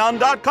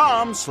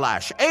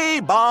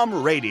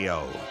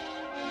patreon.com/ABombRadio.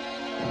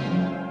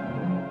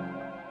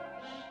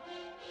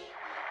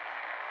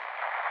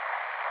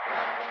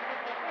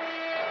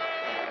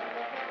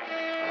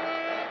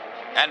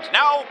 And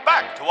now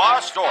back to our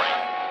story.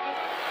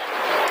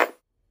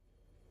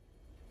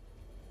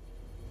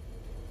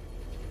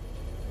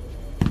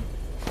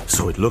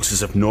 So it looks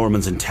as if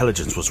Norman's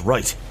intelligence was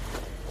right.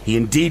 He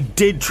indeed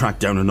did track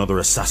down another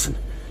assassin.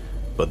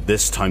 But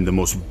this time the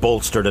most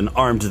bolstered and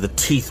armed to the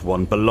teeth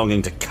one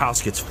belonging to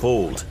Casket's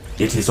fold.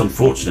 It is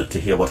unfortunate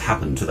to hear what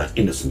happened to that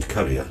innocent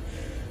courier,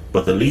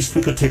 but the least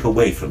we could take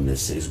away from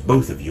this is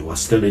both of you are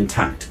still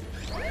intact.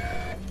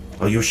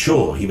 Are you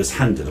sure he was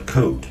handed a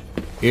code?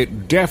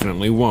 It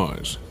definitely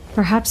was.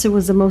 Perhaps it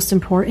was the most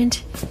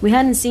important? We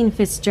hadn't seen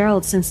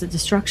Fitzgerald since the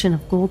destruction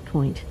of Gold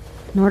Point,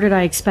 nor did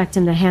I expect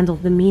him to handle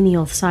the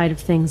menial side of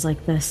things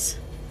like this.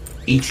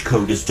 Each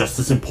code is just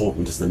as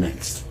important as the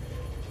next.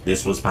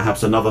 This was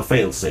perhaps another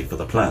failsafe for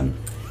the plan.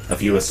 A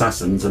few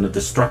assassins and a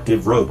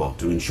destructive robot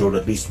to ensure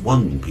at least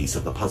one piece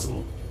of the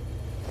puzzle.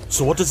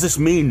 So what does this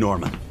mean,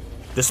 Norman?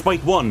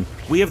 Despite one,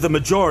 we have the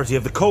majority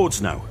of the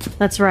codes now.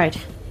 That's right.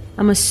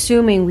 I'm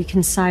assuming we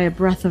can sigh a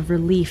breath of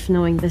relief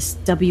knowing this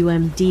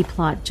WMD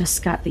plot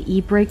just got the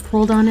e-brake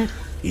pulled on it.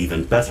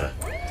 Even better.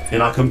 In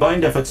our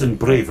combined efforts and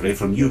bravery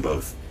from you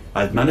both,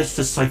 I've managed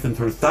to siphon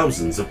through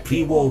thousands of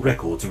pre-war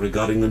records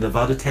regarding the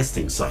Nevada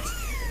testing site.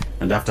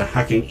 And after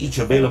hacking each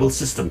available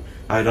system,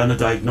 I ran a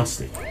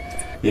diagnostic.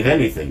 If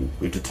anything,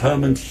 we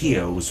determined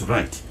here was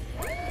right.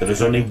 There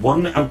is only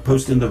one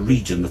outpost in the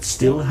region that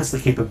still has the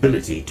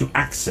capability to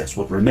access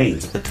what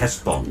remains of the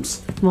test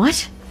bombs.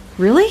 What?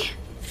 Really?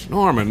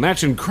 Norman,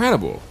 that's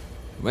incredible.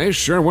 They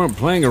sure weren't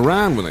playing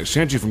around when they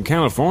sent you from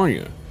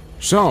California.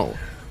 So,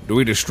 do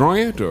we destroy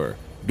it, or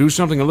do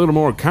something a little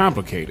more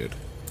complicated?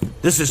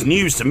 This is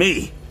news to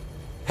me.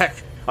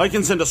 Heck, I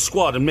can send a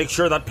squad and make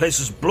sure that place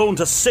is blown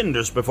to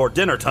cinders before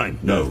dinner time.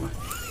 No.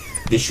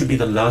 This should be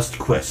the last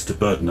quest to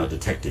burden our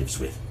detectives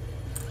with.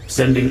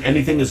 Sending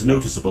anything as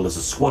noticeable as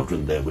a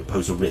squadron there would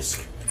pose a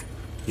risk.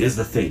 Here's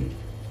the thing.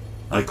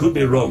 I could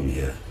be wrong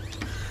here,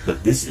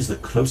 but this is the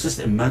closest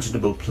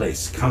imaginable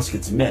place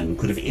Casket's men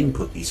could have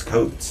input these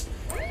codes.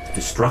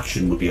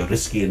 Destruction would be a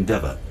risky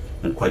endeavor,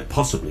 and quite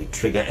possibly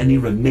trigger any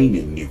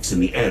remaining nukes in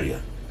the area.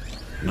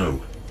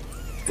 No.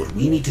 What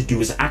we need to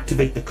do is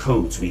activate the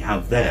codes we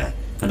have there,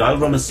 and I'll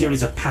run a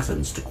series of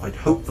patterns to quite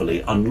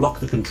hopefully unlock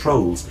the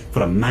controls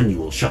for a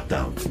manual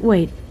shutdown.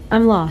 Wait,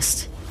 I'm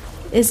lost.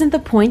 Isn't the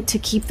point to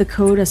keep the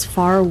code as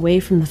far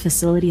away from the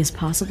facility as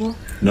possible?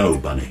 No,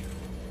 Bunny.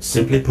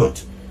 Simply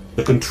put,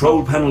 the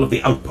control panel of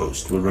the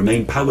outpost will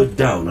remain powered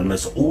down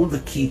unless all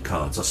the key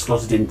cards are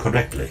slotted in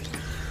correctly.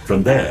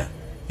 From there,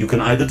 you can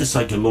either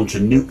decide to launch a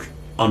nuke,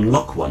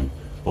 unlock one,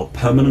 or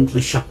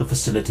permanently shut the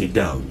facility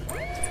down.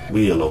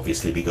 We'll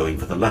obviously be going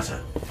for the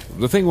latter.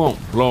 The thing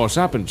won't blow us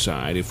up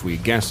inside if we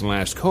guess the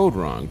last code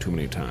wrong too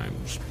many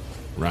times,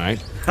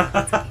 right?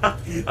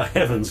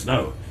 Heavens,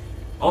 no.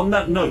 On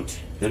that note,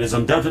 there is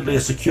undoubtedly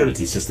a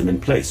security system in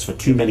place for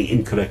too many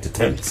incorrect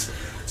attempts,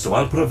 so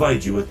I'll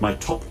provide you with my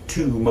top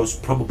 2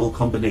 most probable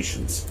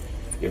combinations.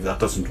 If that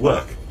doesn't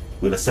work,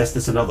 we'll assess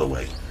this another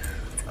way.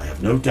 I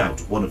have no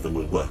doubt one of them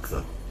will work,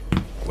 though.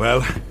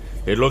 Well,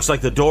 it looks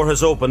like the door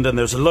has opened and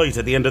there's a light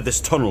at the end of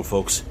this tunnel,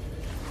 folks.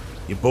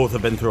 You both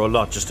have been through a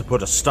lot just to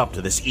put a stop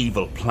to this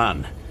evil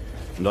plan.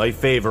 And I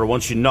favor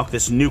once you knock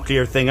this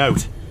nuclear thing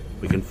out,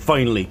 we can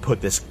finally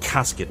put this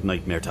Casket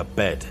nightmare to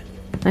bed.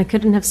 I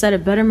couldn't have said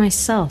it better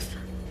myself.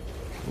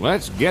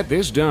 Let's get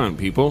this done,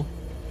 people.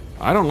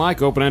 I don't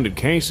like open-ended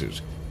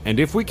cases, and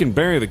if we can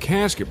bury the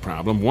Casket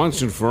problem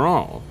once and for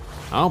all,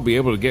 I'll be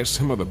able to get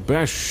some of the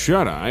best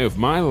shut-eye of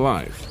my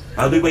life.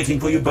 I'll be waiting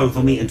for you both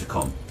on the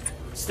intercom.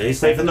 Stay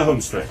safe in the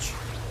home stretch.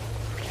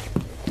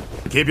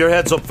 Keep your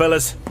heads up,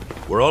 fellas.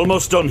 We're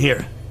almost done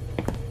here.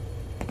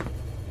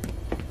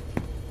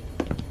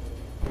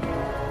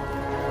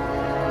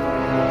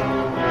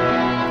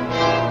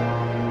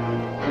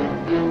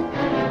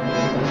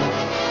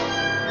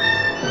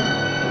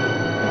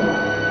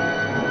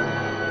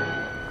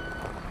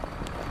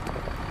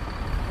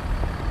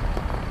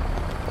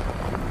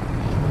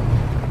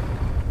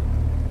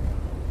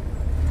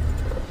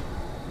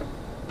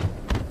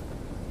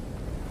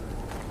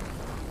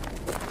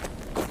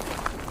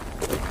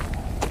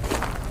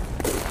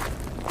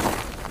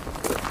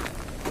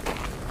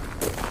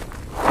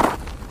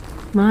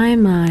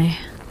 My.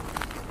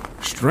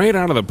 Straight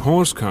out of the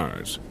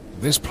postcards.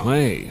 This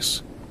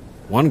place.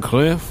 One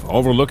cliff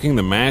overlooking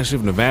the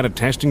massive Nevada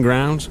testing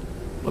grounds.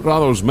 Look at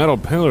all those metal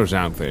pillars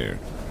out there.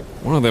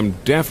 One of them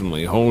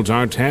definitely holds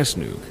our test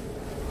nuke.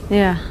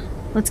 Yeah,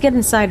 let's get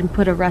inside and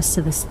put a rest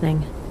to this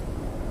thing.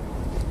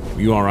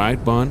 You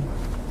alright, Bun?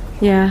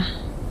 Yeah.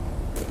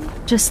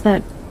 Just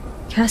that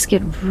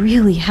Casket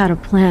really had a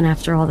plan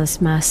after all this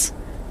mess.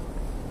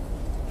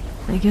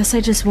 I guess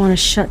I just want to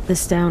shut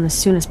this down as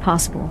soon as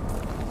possible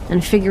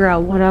and figure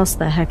out what else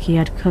the heck he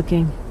had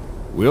cooking.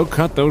 We'll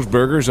cut those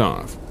burgers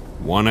off,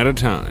 one at a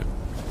time.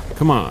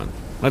 Come on,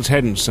 let's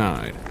head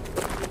inside.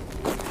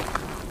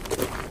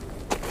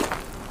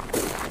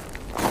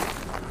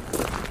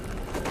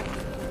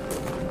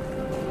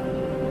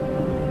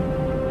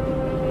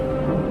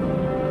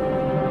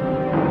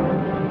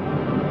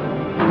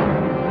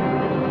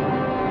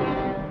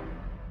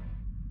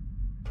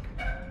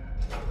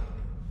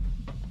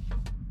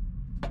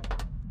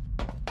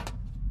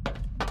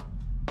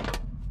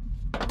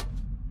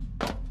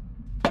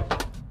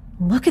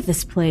 Look at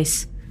this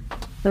place.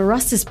 The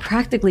rust is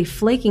practically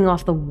flaking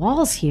off the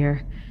walls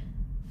here.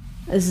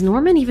 Is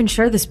Norman even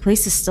sure this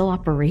place is still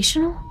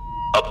operational?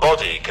 A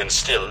body can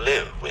still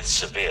live with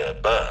severe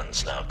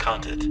burns now,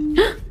 can't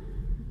it?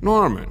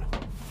 Norman,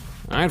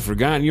 I'd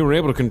forgotten you were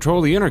able to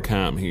control the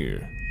intercom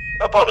here.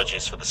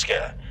 Apologies for the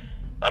scare.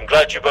 I'm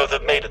glad you both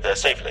have made it there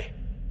safely.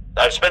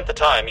 I've spent the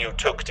time you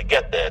took to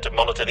get there to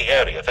monitor the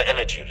area for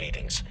energy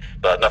readings,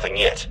 but nothing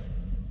yet.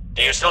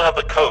 Do you still have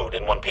the code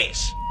in one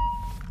piece?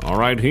 All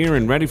right here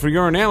and ready for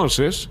your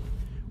analysis.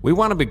 We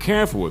want to be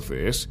careful with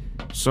this,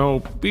 so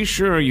be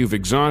sure you've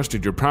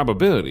exhausted your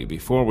probability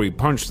before we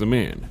punch them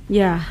in.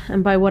 Yeah,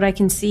 and by what I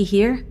can see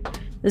here,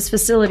 this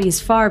facility is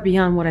far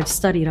beyond what I've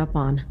studied up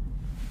on.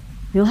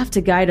 You'll have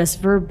to guide us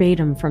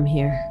verbatim from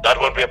here.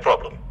 That won't be a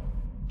problem.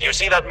 Do you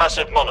see that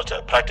massive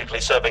monitor practically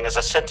serving as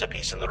a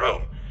centerpiece in the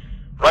room?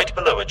 Right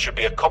below it should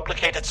be a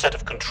complicated set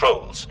of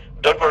controls.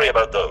 Don't worry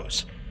about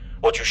those.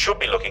 What you should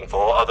be looking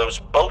for are those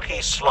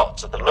bulky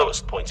slots at the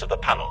lowest points of the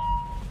panel.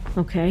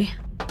 Okay.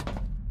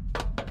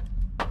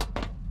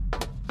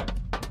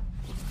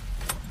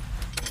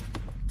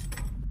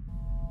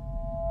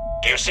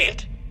 Do you see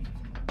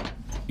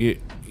it?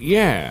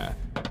 Yeah.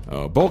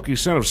 A bulky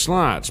set of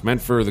slots meant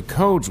for the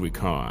codes we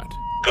caught.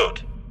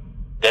 Good.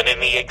 Then in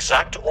the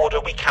exact order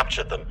we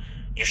captured them,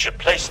 you should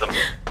place them...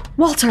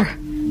 Walter!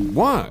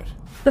 What?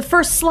 The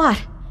first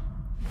slot.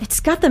 It's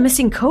got the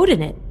missing code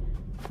in it.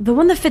 The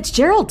one that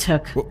Fitzgerald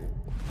took.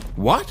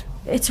 What?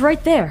 It's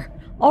right there.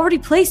 Already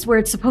placed where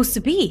it's supposed to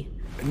be.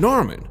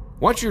 Norman,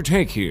 what's your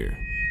take here?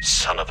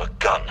 Son of a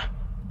gun.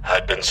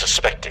 I'd been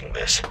suspecting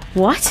this.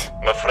 What?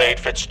 I'm afraid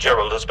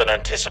Fitzgerald has been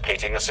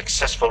anticipating a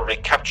successful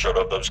recapture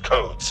of those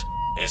codes.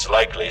 He's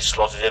likely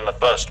slotted in the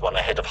first one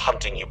ahead of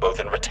hunting you both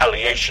in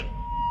retaliation.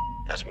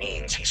 That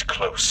means he's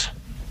close.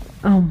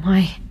 Oh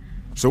my.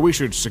 So we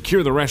should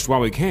secure the rest while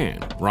we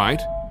can,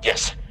 right?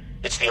 Yes,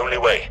 it's the only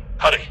way.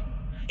 Hurry.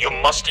 You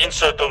must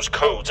insert those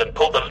codes and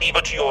pull the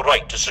lever to your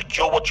right to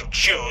secure what you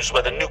choose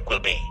where the nuke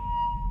will be.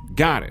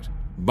 Got it.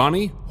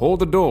 Bunny, hold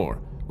the door.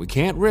 We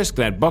can't risk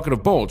that bucket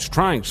of bolts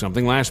trying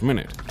something last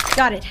minute.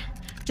 Got it.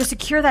 Just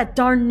secure that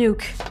darn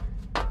nuke.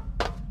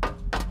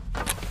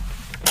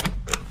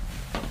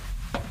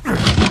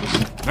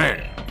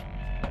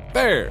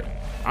 There.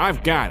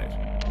 I've got it.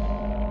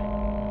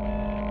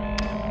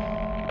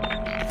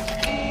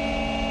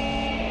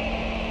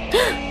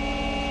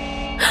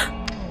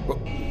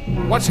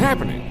 What's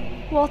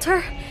happening?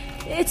 Walter,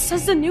 it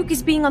says the nuke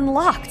is being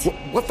unlocked.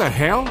 What the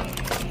hell?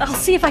 I'll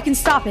see if I can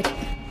stop it.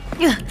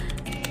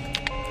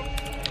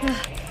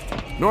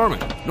 Norman,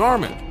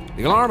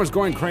 the alarm is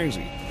going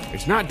crazy.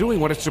 It's not doing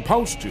what it's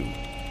supposed to.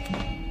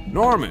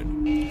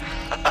 Norman.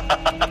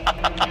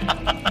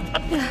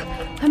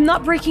 I'm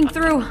not breaking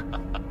through.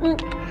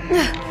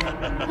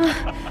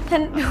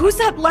 And who's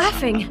that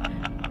laughing?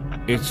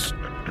 It's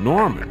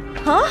Norman.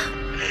 Huh?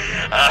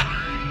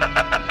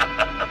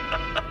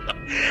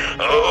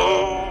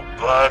 Oh,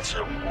 but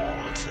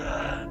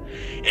Walter,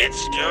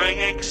 it's doing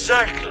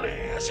exactly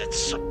as it's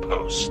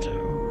supposed to.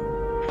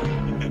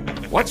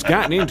 What's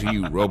gotten into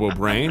you,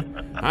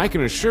 Robo-Brain? I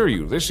can assure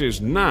you this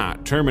is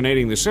not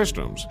terminating the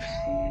systems.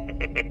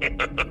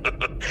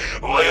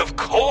 Why, of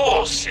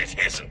course it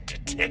isn't,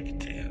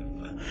 Detective.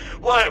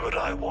 Why would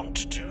I want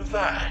to do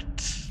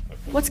that?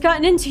 What's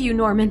gotten into you,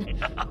 Norman?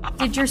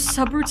 Did your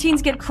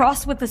subroutines get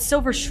crossed with the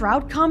Silver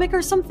Shroud comic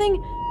or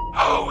something?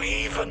 Oh,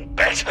 even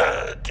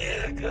better,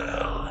 dear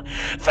girl.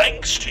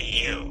 Thanks to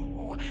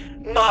you,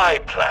 my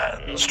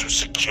plans to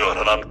secure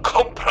an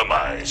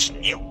uncompromised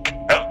nuke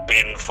have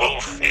been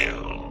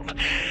fulfilled.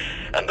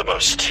 And the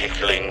most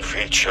tickling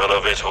feature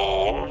of it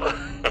all,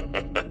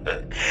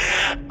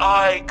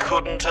 I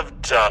couldn't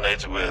have done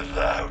it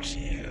without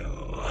you.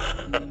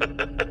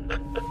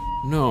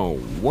 No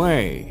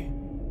way.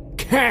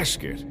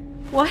 Casket!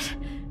 What?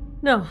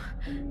 No.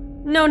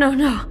 No.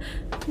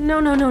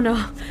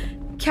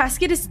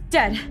 Casket is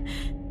dead.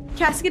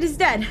 Casket is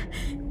dead.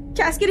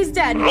 Casket is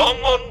dead. Wrong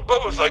on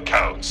both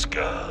accounts,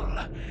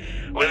 girl.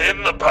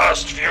 Within the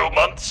past few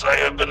months, I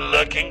have been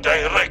lurking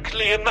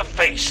directly in the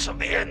face of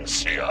the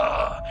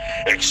NCR,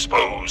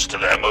 exposed to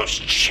their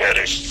most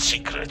cherished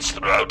secrets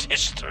throughout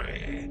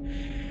history.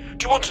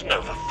 Do you want to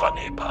know the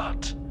funny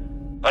part?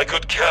 I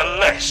could care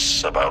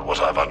less about what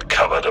I've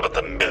uncovered about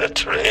the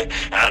military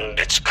and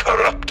its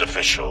corrupt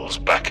officials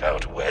back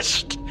out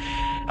west.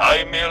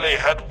 I merely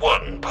had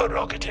one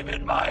prerogative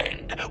in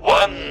mind,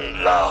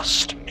 one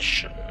last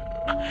mission.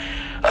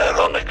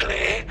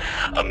 Ironically,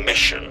 a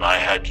mission I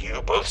had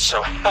you both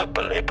so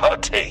happily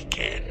partake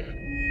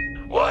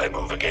in. Why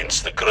move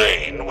against the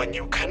grain when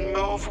you can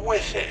move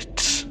with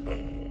it?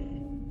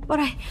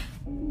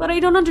 But I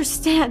don't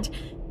understand.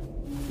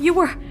 You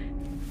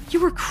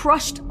were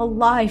crushed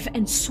alive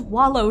and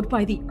swallowed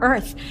by the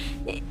earth.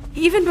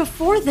 Even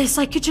before this,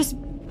 I could just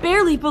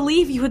barely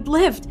believe you had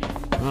lived.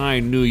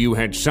 I knew you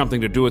had something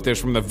to do with this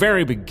from the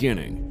very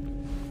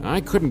beginning.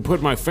 I couldn't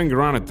put my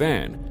finger on it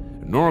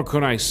then, nor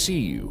could I see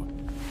you.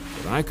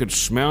 But I could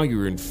smell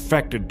your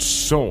infected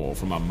soul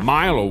from a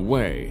mile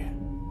away.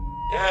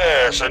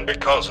 Yes, and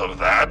because of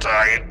that,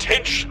 I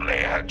intentionally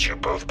had you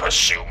both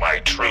pursue my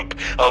troop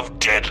of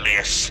deadly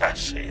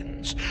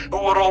assassins, who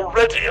were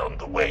already on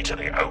the way to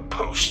the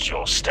outpost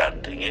you're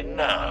standing in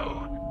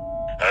now.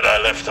 Had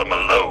I left them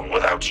alone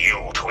without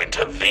you to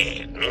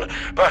intervene,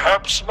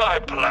 perhaps my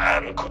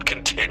plan could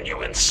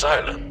continue in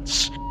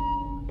silence.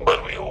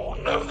 But we all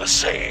know the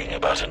saying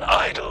about an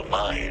idle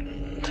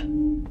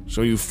mind.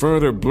 So you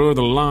further blur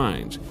the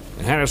lines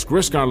and had us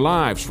risk our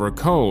lives for a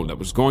code that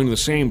was going to the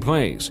same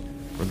place,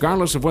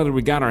 regardless of whether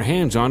we got our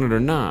hands on it or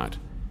not.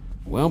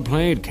 Well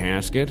played,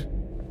 Casket.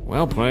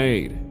 Well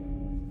played.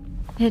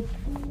 It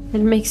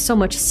makes so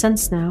much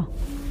sense now.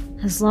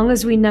 As long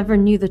as we never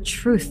knew the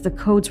truth, the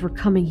codes were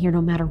coming here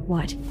no matter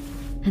what.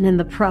 And in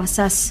the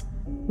process,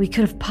 we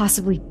could have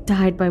possibly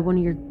died by one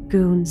of your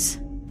goons.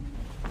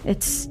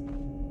 It's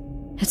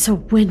a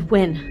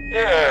win-win.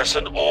 Yes,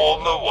 and all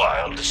the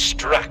while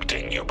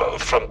distracting you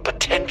both from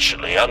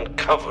potentially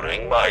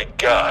uncovering my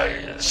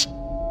guys.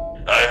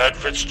 I had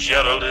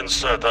Fitzgerald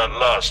insert that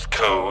last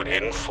code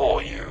in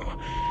for you.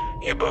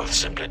 You both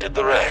simply did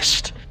the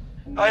rest.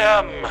 I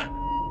am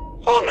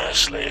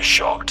honestly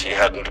shocked he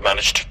hadn't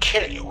managed to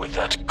kill you with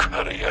that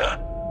courier.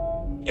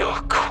 You're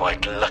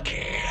quite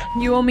lucky.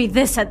 You owe me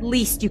this at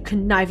least, you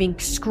conniving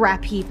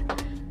scrap heap.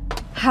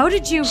 How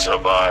did you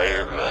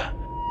survive?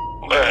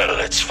 Well,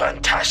 it's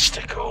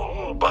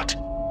fantastical, but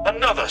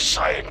another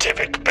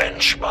scientific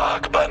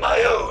benchmark by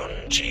my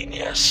own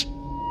genius.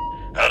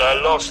 Had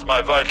I lost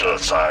my vital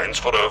signs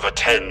for over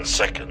 10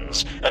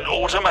 seconds, an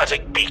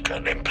automatic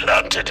beacon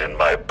implanted in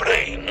my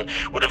brain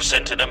would have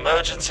sent an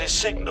emergency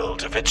signal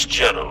to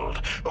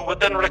Fitzgerald, who would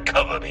then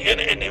recover me in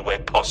any way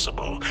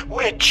possible,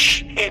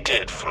 which he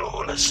did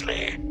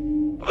flawlessly.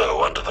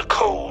 Though under the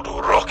cold,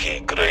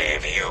 rocky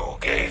grave you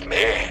gave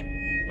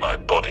me, my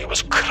body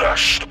was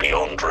crushed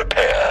beyond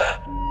repair.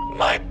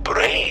 My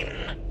brain,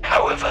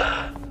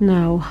 however...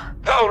 No.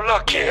 How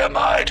lucky am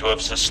I to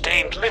have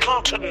sustained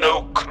little to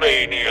no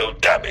cranial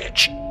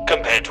damage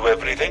compared to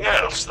everything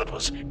else that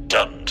was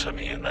done to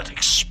me in that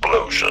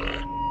explosion.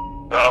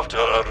 After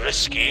a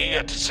risky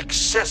yet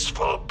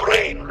successful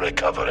brain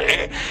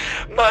recovery,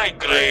 my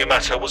grey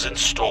matter was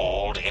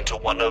installed into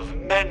one of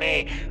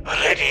many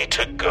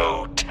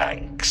ready-to-go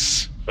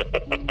tanks.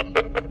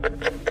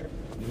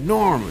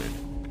 Norman.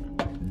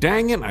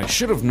 Dang it, I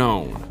should have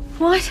known.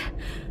 What?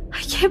 I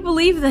can't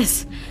believe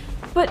this.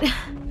 But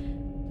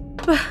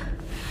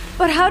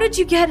how did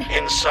you get...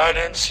 Inside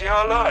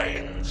NCR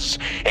lines,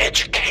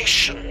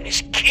 education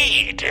is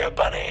key, dear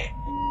bunny.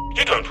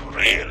 You don't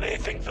really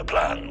think the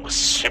plan was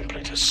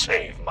simply to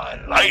save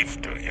my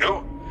life, do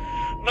you?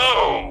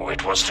 No,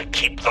 it was to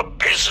keep the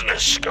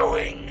business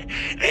going.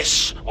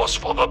 This was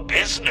for the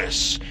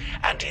business,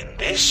 and in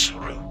this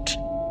route,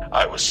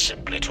 I was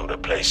simply to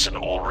replace an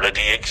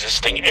already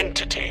existing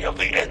entity of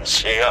the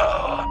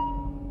NCR.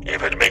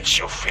 If it makes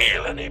you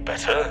feel any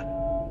better,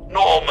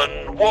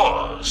 Norman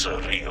was a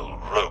real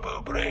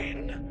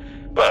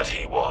robo-brain, but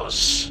he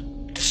was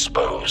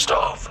disposed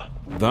of.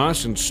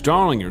 Thus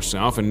installing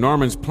yourself in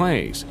Norman's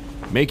place,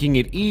 making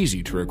it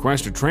easy to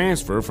request a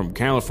transfer from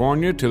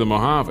California to the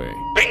Mojave.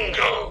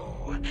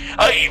 Bingo!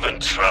 I even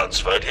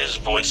transferred his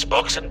voice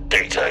box and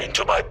data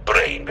into my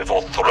brain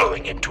before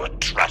throwing him to a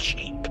trash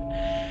heap.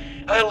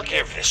 I'll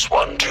give this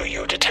one to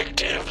you,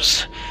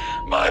 detectives.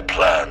 My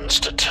plans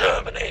to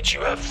terminate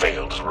you have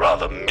failed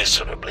rather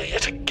miserably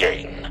yet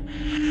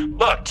again.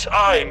 But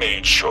I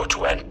made sure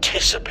to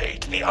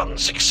anticipate the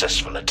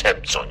unsuccessful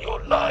attempts on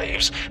your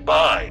lives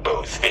by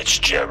both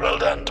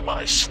Fitzgerald and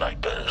my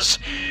snipers.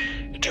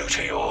 Due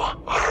to your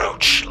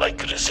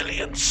roach-like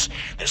resilience,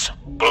 this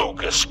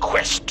bogus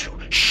quest to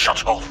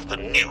shut off the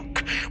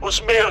nuke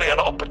was merely an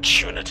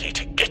opportunity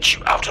to get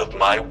you out of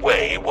my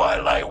way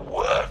while I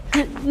work.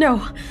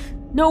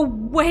 No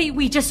way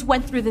we just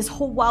went through this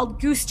whole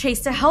wild goose chase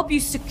to help you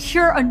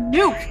secure a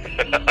nuke!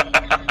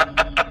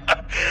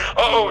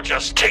 Oh,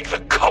 just take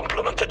the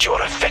compliment that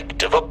you're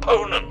effective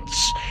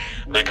opponents.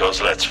 Because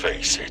let's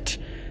face it,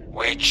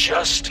 we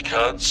just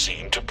can't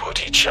seem to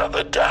put each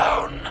other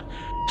down.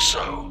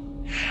 So,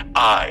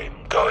 I'm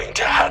going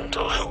to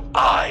handle who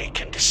I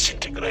can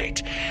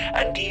disintegrate,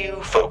 and you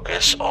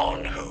focus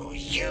on who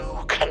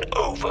you can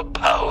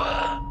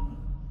overpower.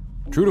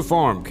 True to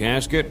form,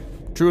 Casket.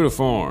 True to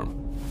form.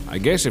 I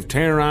guess if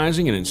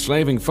terrorizing and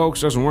enslaving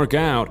folks doesn't work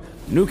out,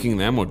 nuking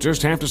them will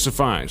just have to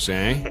suffice,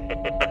 eh?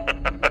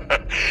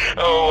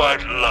 Oh,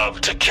 I'd love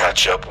to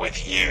catch up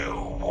with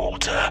you,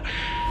 Walter.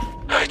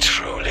 I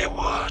truly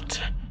would.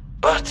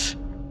 But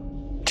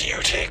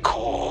duty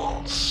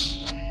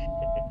calls.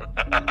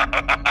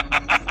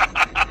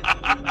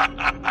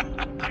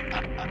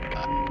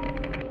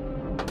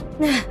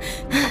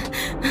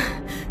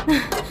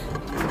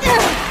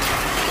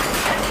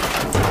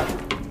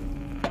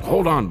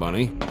 Hold on,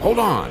 Bunny. Hold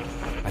on.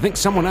 I think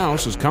someone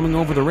else is coming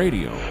over the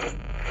radio.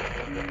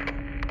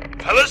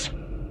 Fellas?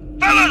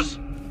 Fellas!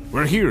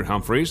 We're here,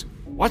 Humphreys.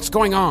 What's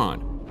going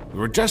on? We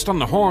were just on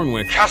the horn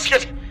with...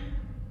 Casket?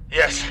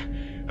 Yes.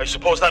 I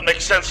suppose that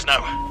makes sense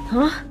now.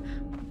 Huh?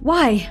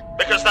 Why?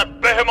 Because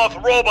that behemoth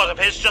robot of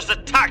his just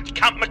attacked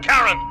Camp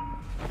McCarran.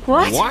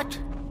 What? What?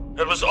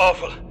 It was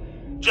awful.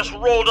 Just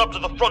rolled up to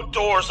the front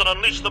doors and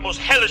unleashed the most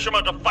hellish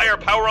amount of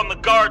firepower on the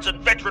guards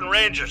and veteran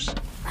rangers.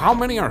 How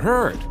many are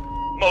hurt?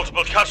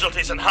 Multiple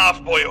casualties and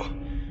half boyo.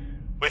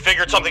 We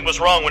figured something was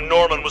wrong when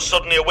Norman was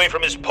suddenly away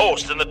from his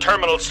post and the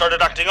terminal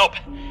started acting up.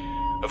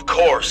 Of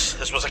course,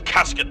 this was a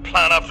Casket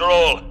plan after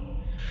all.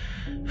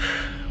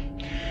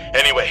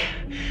 Anyway,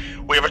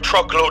 we have a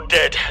truckload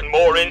dead and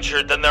more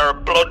injured than there are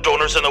blood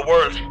donors in the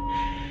world.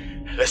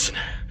 Listen,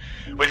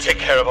 we'll take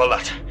care of all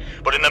that.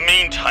 But in the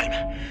meantime,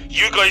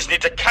 you guys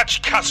need to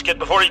catch Casket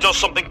before he does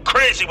something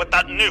crazy with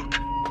that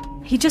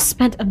nuke. He just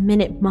spent a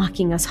minute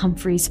mocking us,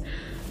 Humphreys.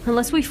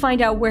 Unless we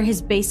find out where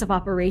his base of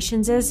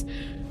operations is,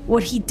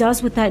 what he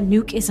does with that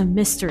nuke is a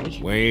mystery.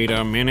 Wait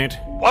a minute.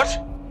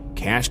 What?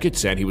 Casket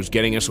said he was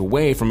getting us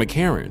away from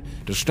McCarran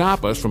to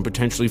stop us from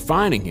potentially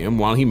finding him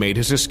while he made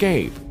his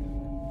escape.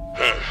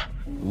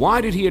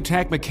 Why did he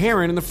attack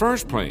McCarran in the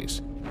first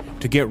place?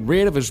 To get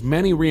rid of as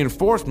many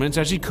reinforcements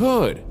as he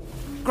could.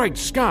 Great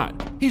Scott,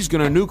 he's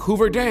gonna nuke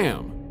Hoover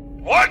Dam.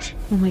 What?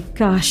 Oh my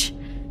gosh.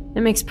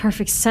 It makes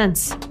perfect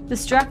sense.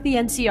 Distract the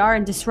NCR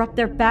and disrupt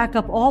their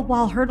backup, all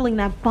while hurtling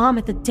that bomb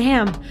at the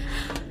dam.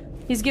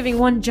 He's giving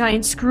one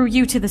giant screw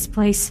you to this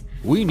place.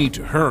 We need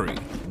to hurry,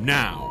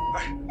 now.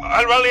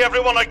 I'll rally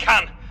everyone I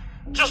can.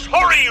 Just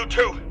hurry, you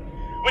two.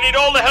 We need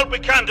all the help we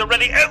can to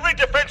ready every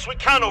defense we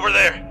can over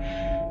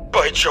there.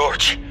 By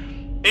George,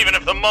 even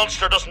if the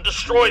monster doesn't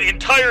destroy the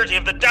entirety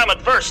of the dam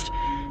at first,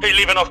 he'll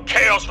leave enough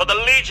chaos for the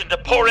Legion to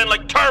pour in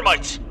like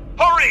termites.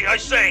 Hurry, I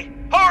say!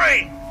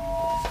 Hurry!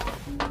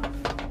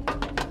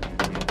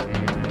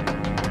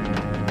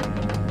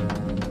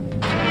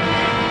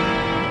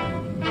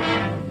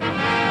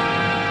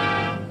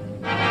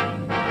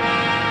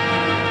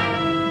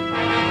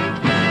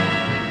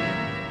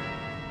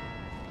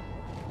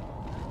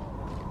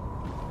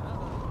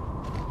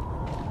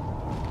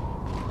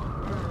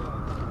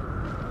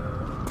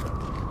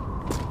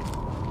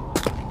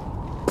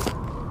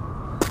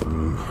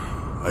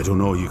 I don't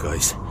know, you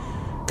guys.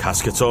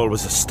 Casket's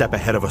always a step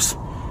ahead of us,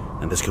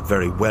 and this could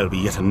very well be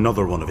yet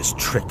another one of his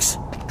tricks.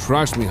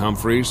 Trust me,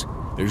 Humphreys.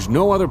 There's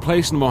no other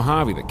place in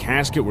Mojave that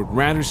Casket would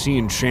rather see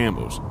in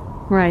shambles.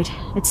 Right.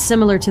 It's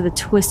similar to the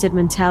twisted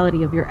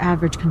mentality of your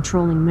average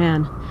controlling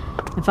man.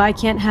 If I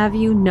can't have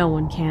you, no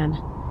one can.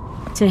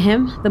 To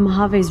him, the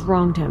Mojave's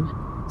wronged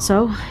him.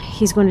 So,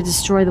 he's going to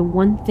destroy the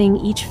one thing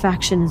each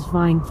faction is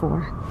vying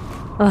for.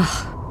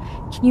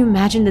 Ugh. Can you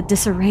imagine the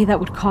disarray that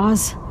would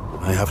cause?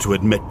 I have to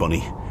admit,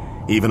 Bunny,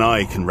 even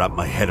I can wrap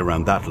my head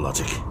around that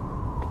logic.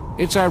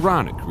 It's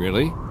ironic,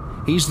 really.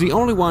 He's the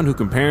only one who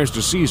compares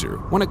to Caesar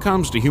when it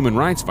comes to human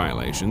rights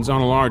violations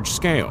on a large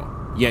scale.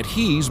 Yet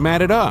he's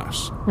mad at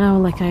us. Oh,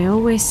 like I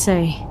always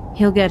say,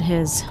 he'll get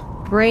his.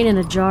 Brain in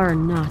a jar or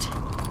not.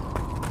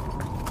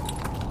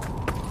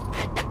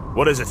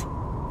 What is it?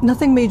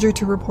 Nothing major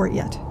to report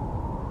yet.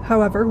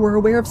 However, we're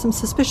aware of some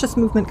suspicious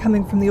movement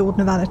coming from the old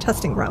Nevada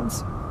testing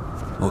grounds.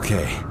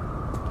 Okay.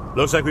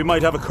 Looks like we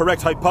might have a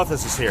correct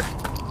hypothesis here.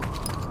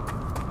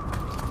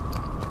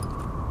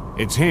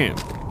 It's him.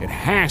 It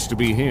has to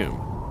be him.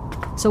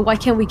 So why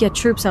can't we get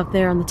troops out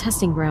there on the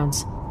testing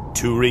grounds?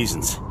 2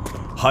 reasons.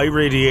 High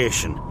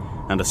radiation,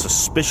 and a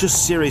suspicious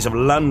series of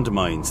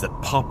landmines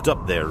that popped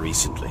up there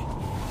recently.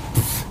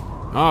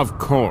 Of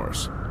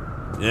course.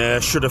 Yeah,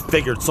 should have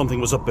figured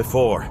something was up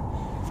before.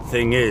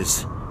 Thing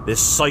is, this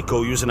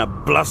psycho using a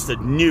blasted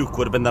nuke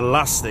would have been the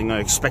last thing I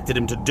expected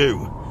him to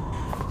do.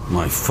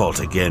 My fault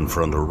again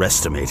for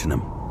underestimating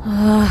him.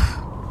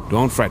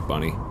 Don't fret,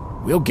 Bunny.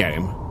 We'll get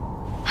him.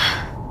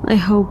 I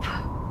hope.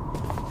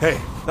 Hey,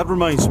 that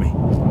reminds me.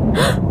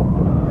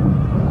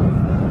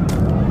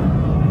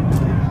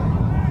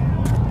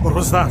 What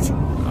was that?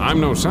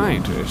 I'm no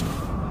scientist,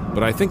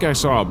 but I think I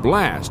saw a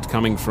blast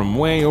coming from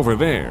way over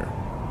there.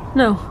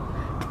 No,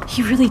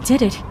 he really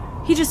did it.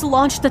 He just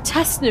launched the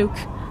test nuke.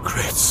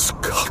 Great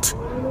Scott.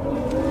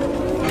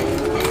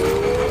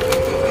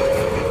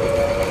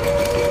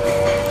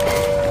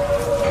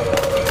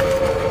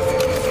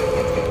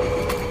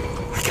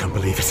 I can't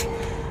believe it.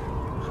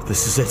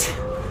 This is it.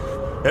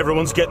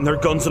 Everyone's getting their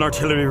guns and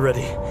artillery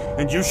ready.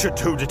 And you should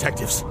too,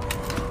 detectives.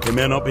 They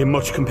may not be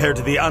much compared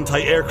to the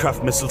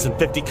anti-aircraft missiles and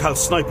 50 cal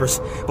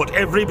snipers, but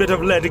every bit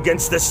of lead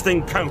against this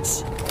thing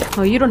counts.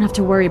 Oh, you don't have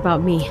to worry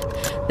about me.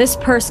 This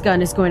purse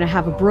gun is going to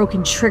have a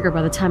broken trigger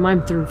by the time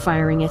I'm through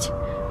firing it.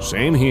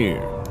 Same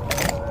here.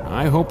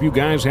 I hope you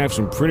guys have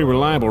some pretty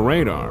reliable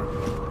radar.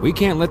 We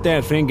can't let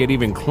that thing get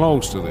even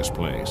close to this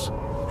place.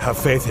 Have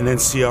faith in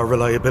NCR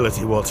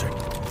reliability, Walter.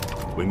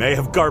 We may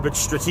have garbage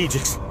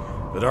strategics,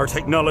 but our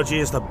technology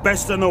is the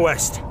best in the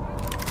West.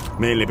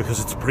 Mainly because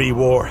it's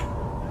pre-war.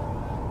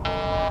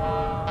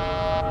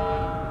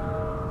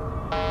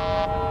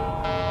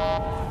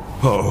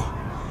 Oh,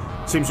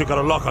 seems we got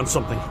a lock on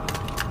something.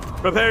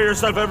 Prepare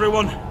yourself,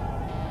 everyone.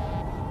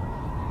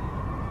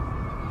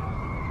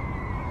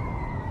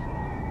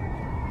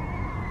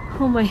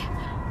 Oh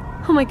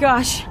my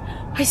gosh.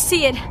 I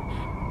see it.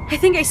 I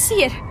think I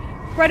see it.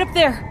 Right up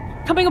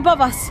there, coming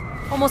above us.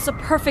 Almost a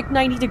perfect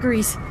 90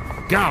 degrees.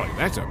 Golly,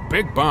 that's a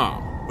big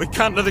bomb. We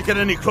can't let it get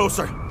any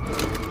closer.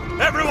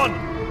 Everyone,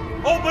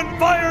 open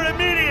fire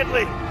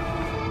immediately.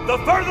 The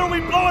further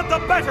we blow it, the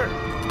better.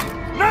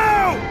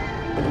 Now!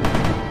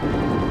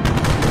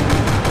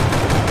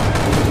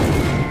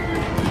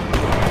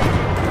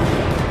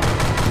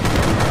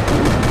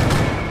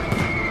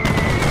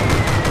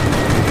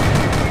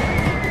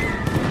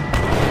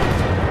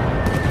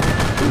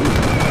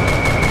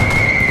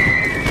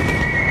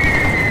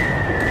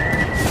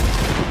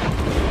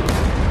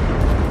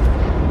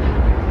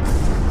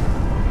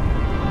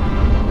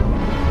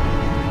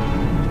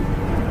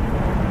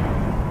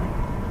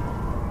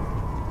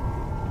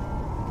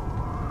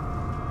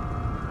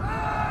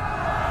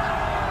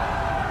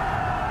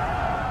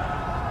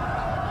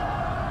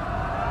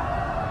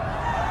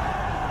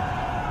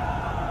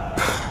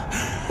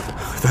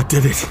 That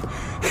did it.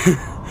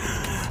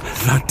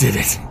 That did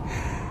it.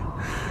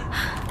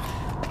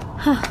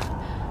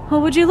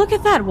 Well, would you look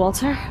at that,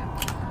 Walter?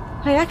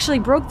 I actually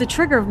broke the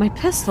trigger of my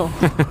pistol.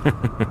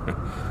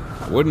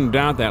 I wouldn't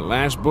doubt that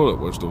last bullet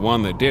was the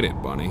one that did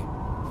it, Bunny.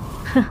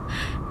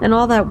 And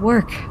all that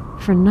work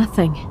for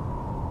nothing.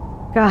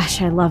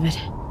 Gosh, I love it.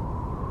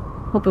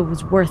 Hope it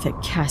was worth it,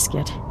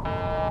 Casket.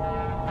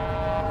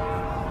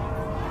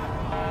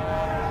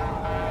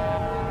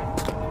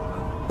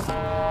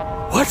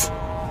 What?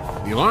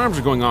 The alarms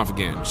are going off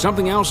again.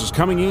 Something else is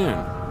coming in.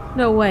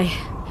 No way.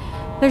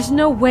 There's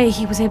no way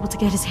he was able to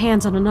get his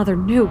hands on another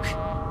nuke.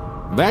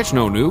 That's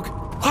no nuke.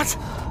 What?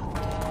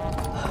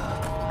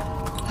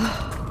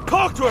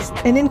 Talk to us!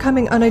 An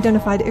incoming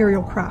unidentified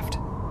aerial craft.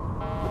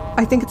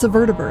 I think it's a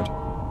vertibird.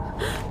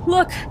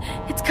 Look!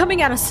 It's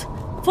coming at us!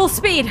 Full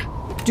speed!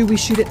 Do we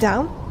shoot it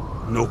down?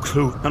 No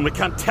clue, and we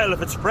can't tell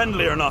if it's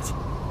friendly or not.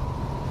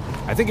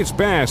 I think it's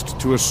best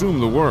to assume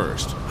the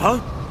worst. Huh?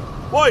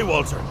 Why,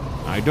 Walter?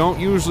 I don't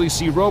usually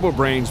see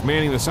robo-brains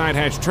manning the side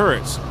hatch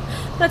turrets.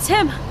 That's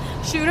him!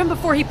 Shoot him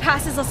before he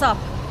passes us up.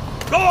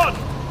 Go on!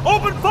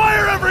 Open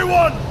fire,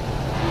 everyone!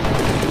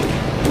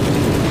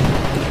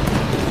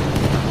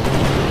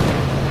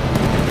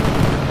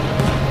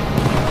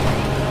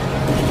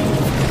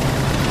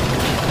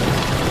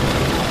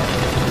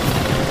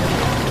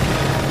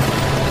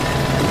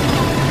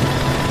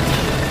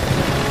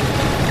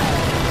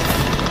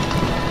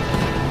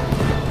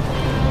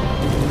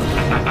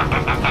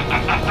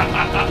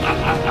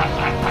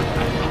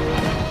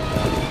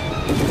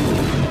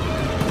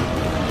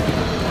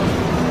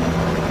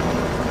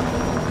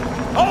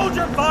 Hold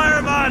your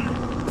fire, man!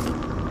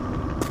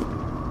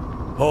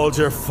 Hold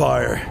your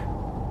fire.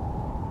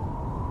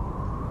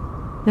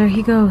 There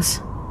he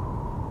goes.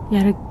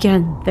 Yet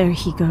again, there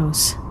he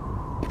goes.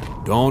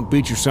 Don't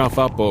beat yourself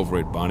up over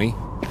it, Bunny.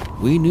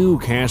 We knew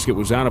Casket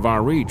was out of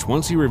our reach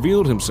once he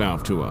revealed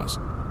himself to us,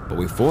 but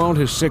we foiled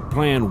his sick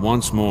plan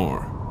once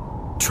more.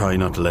 Try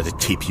not to let it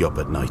keep you up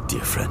at night,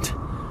 dear friend.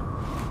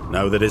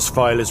 Now that his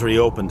file is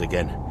reopened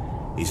again,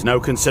 he's now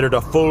considered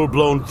a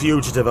full-blown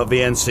fugitive of the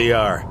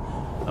NCR,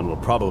 and will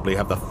probably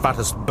have the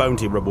fattest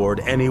bounty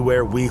reward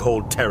anywhere we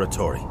hold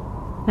territory.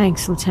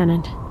 Thanks,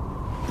 Lieutenant.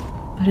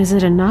 But is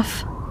it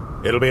enough?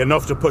 It'll be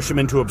enough to push him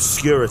into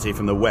obscurity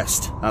from the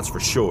West, that's for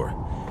sure.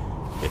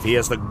 If he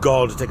has the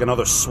gall to take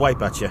another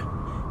swipe at you,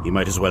 he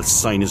might as well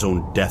sign his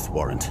own death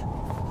warrant.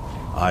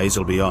 Eyes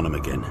will be on him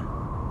again.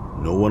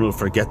 No one will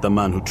forget the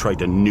man who tried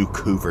to nuke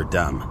Hoover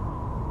Dam.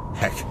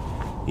 Heck,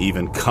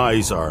 even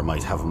Kaiser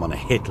might have him on a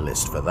hit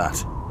list for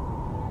that.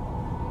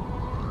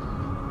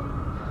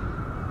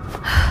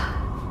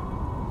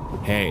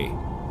 Hey,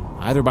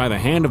 either by the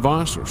hand of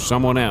us or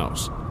someone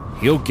else,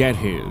 he'll get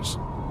his.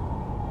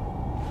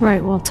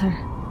 Right, Walter.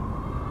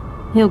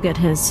 He'll get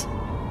his.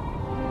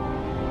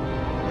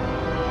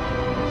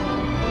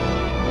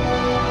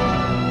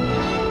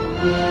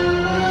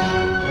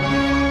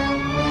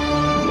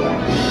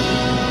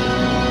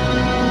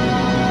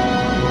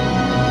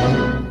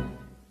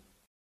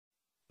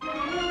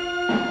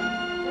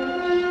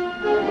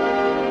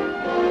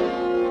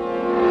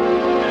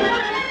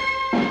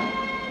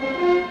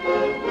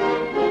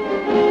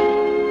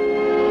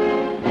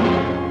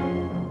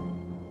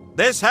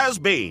 This has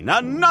been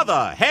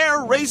another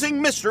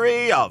hair-raising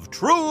mystery of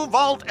True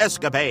Vault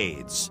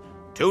Escapades.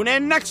 Tune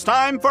in next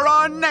time for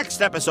our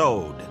next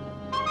episode.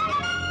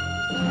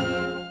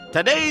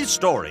 Today's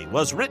story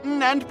was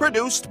written and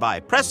produced by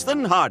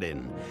Preston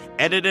Hardin,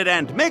 edited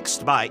and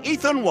mixed by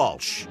Ethan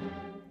Walsh.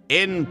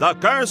 In The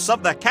Curse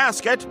of the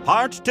Casket,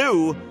 Part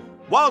 2,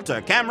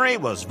 Walter Camry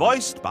was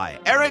voiced by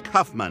Eric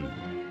Huffman,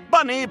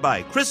 Bunny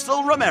by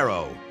Crystal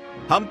Romero,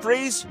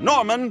 Humphreys,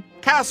 Norman,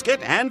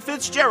 Casket, and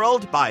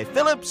Fitzgerald by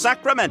Philip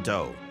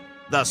Sacramento,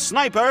 The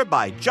Sniper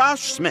by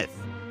Josh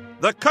Smith,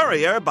 The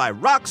Courier by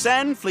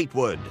Roxanne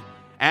Fleetwood,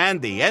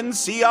 and The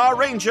NCR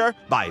Ranger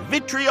by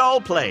Vitriol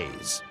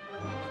Plays.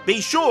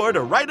 Be sure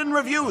to write and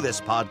review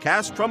this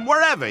podcast from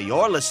wherever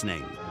you're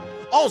listening.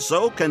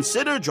 Also,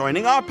 consider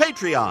joining our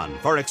Patreon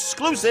for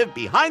exclusive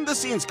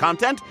behind-the-scenes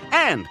content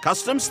and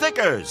custom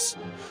stickers.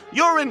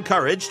 You're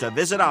encouraged to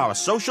visit our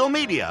social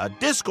media,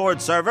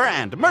 Discord server,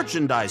 and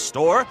merchandise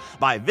store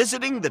by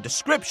visiting the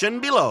description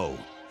below.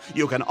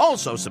 You can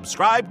also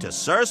subscribe to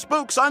Sir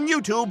Spooks on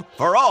YouTube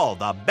for all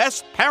the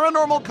best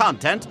paranormal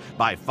content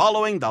by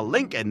following the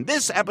link in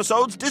this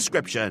episode's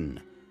description.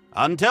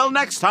 Until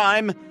next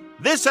time,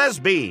 this has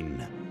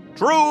been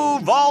True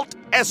Vault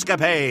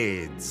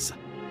Escapades.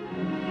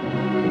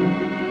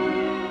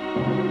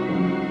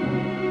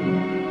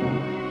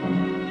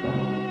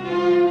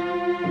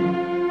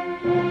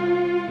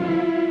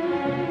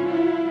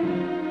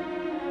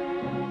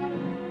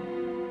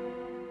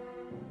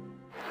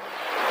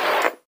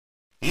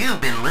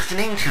 You've been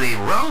listening to a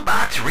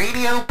Robots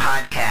Radio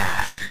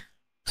podcast.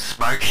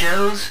 Smart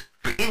shows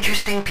for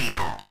interesting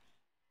people.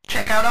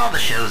 Check out all the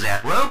shows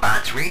at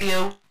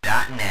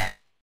robotsradio.net.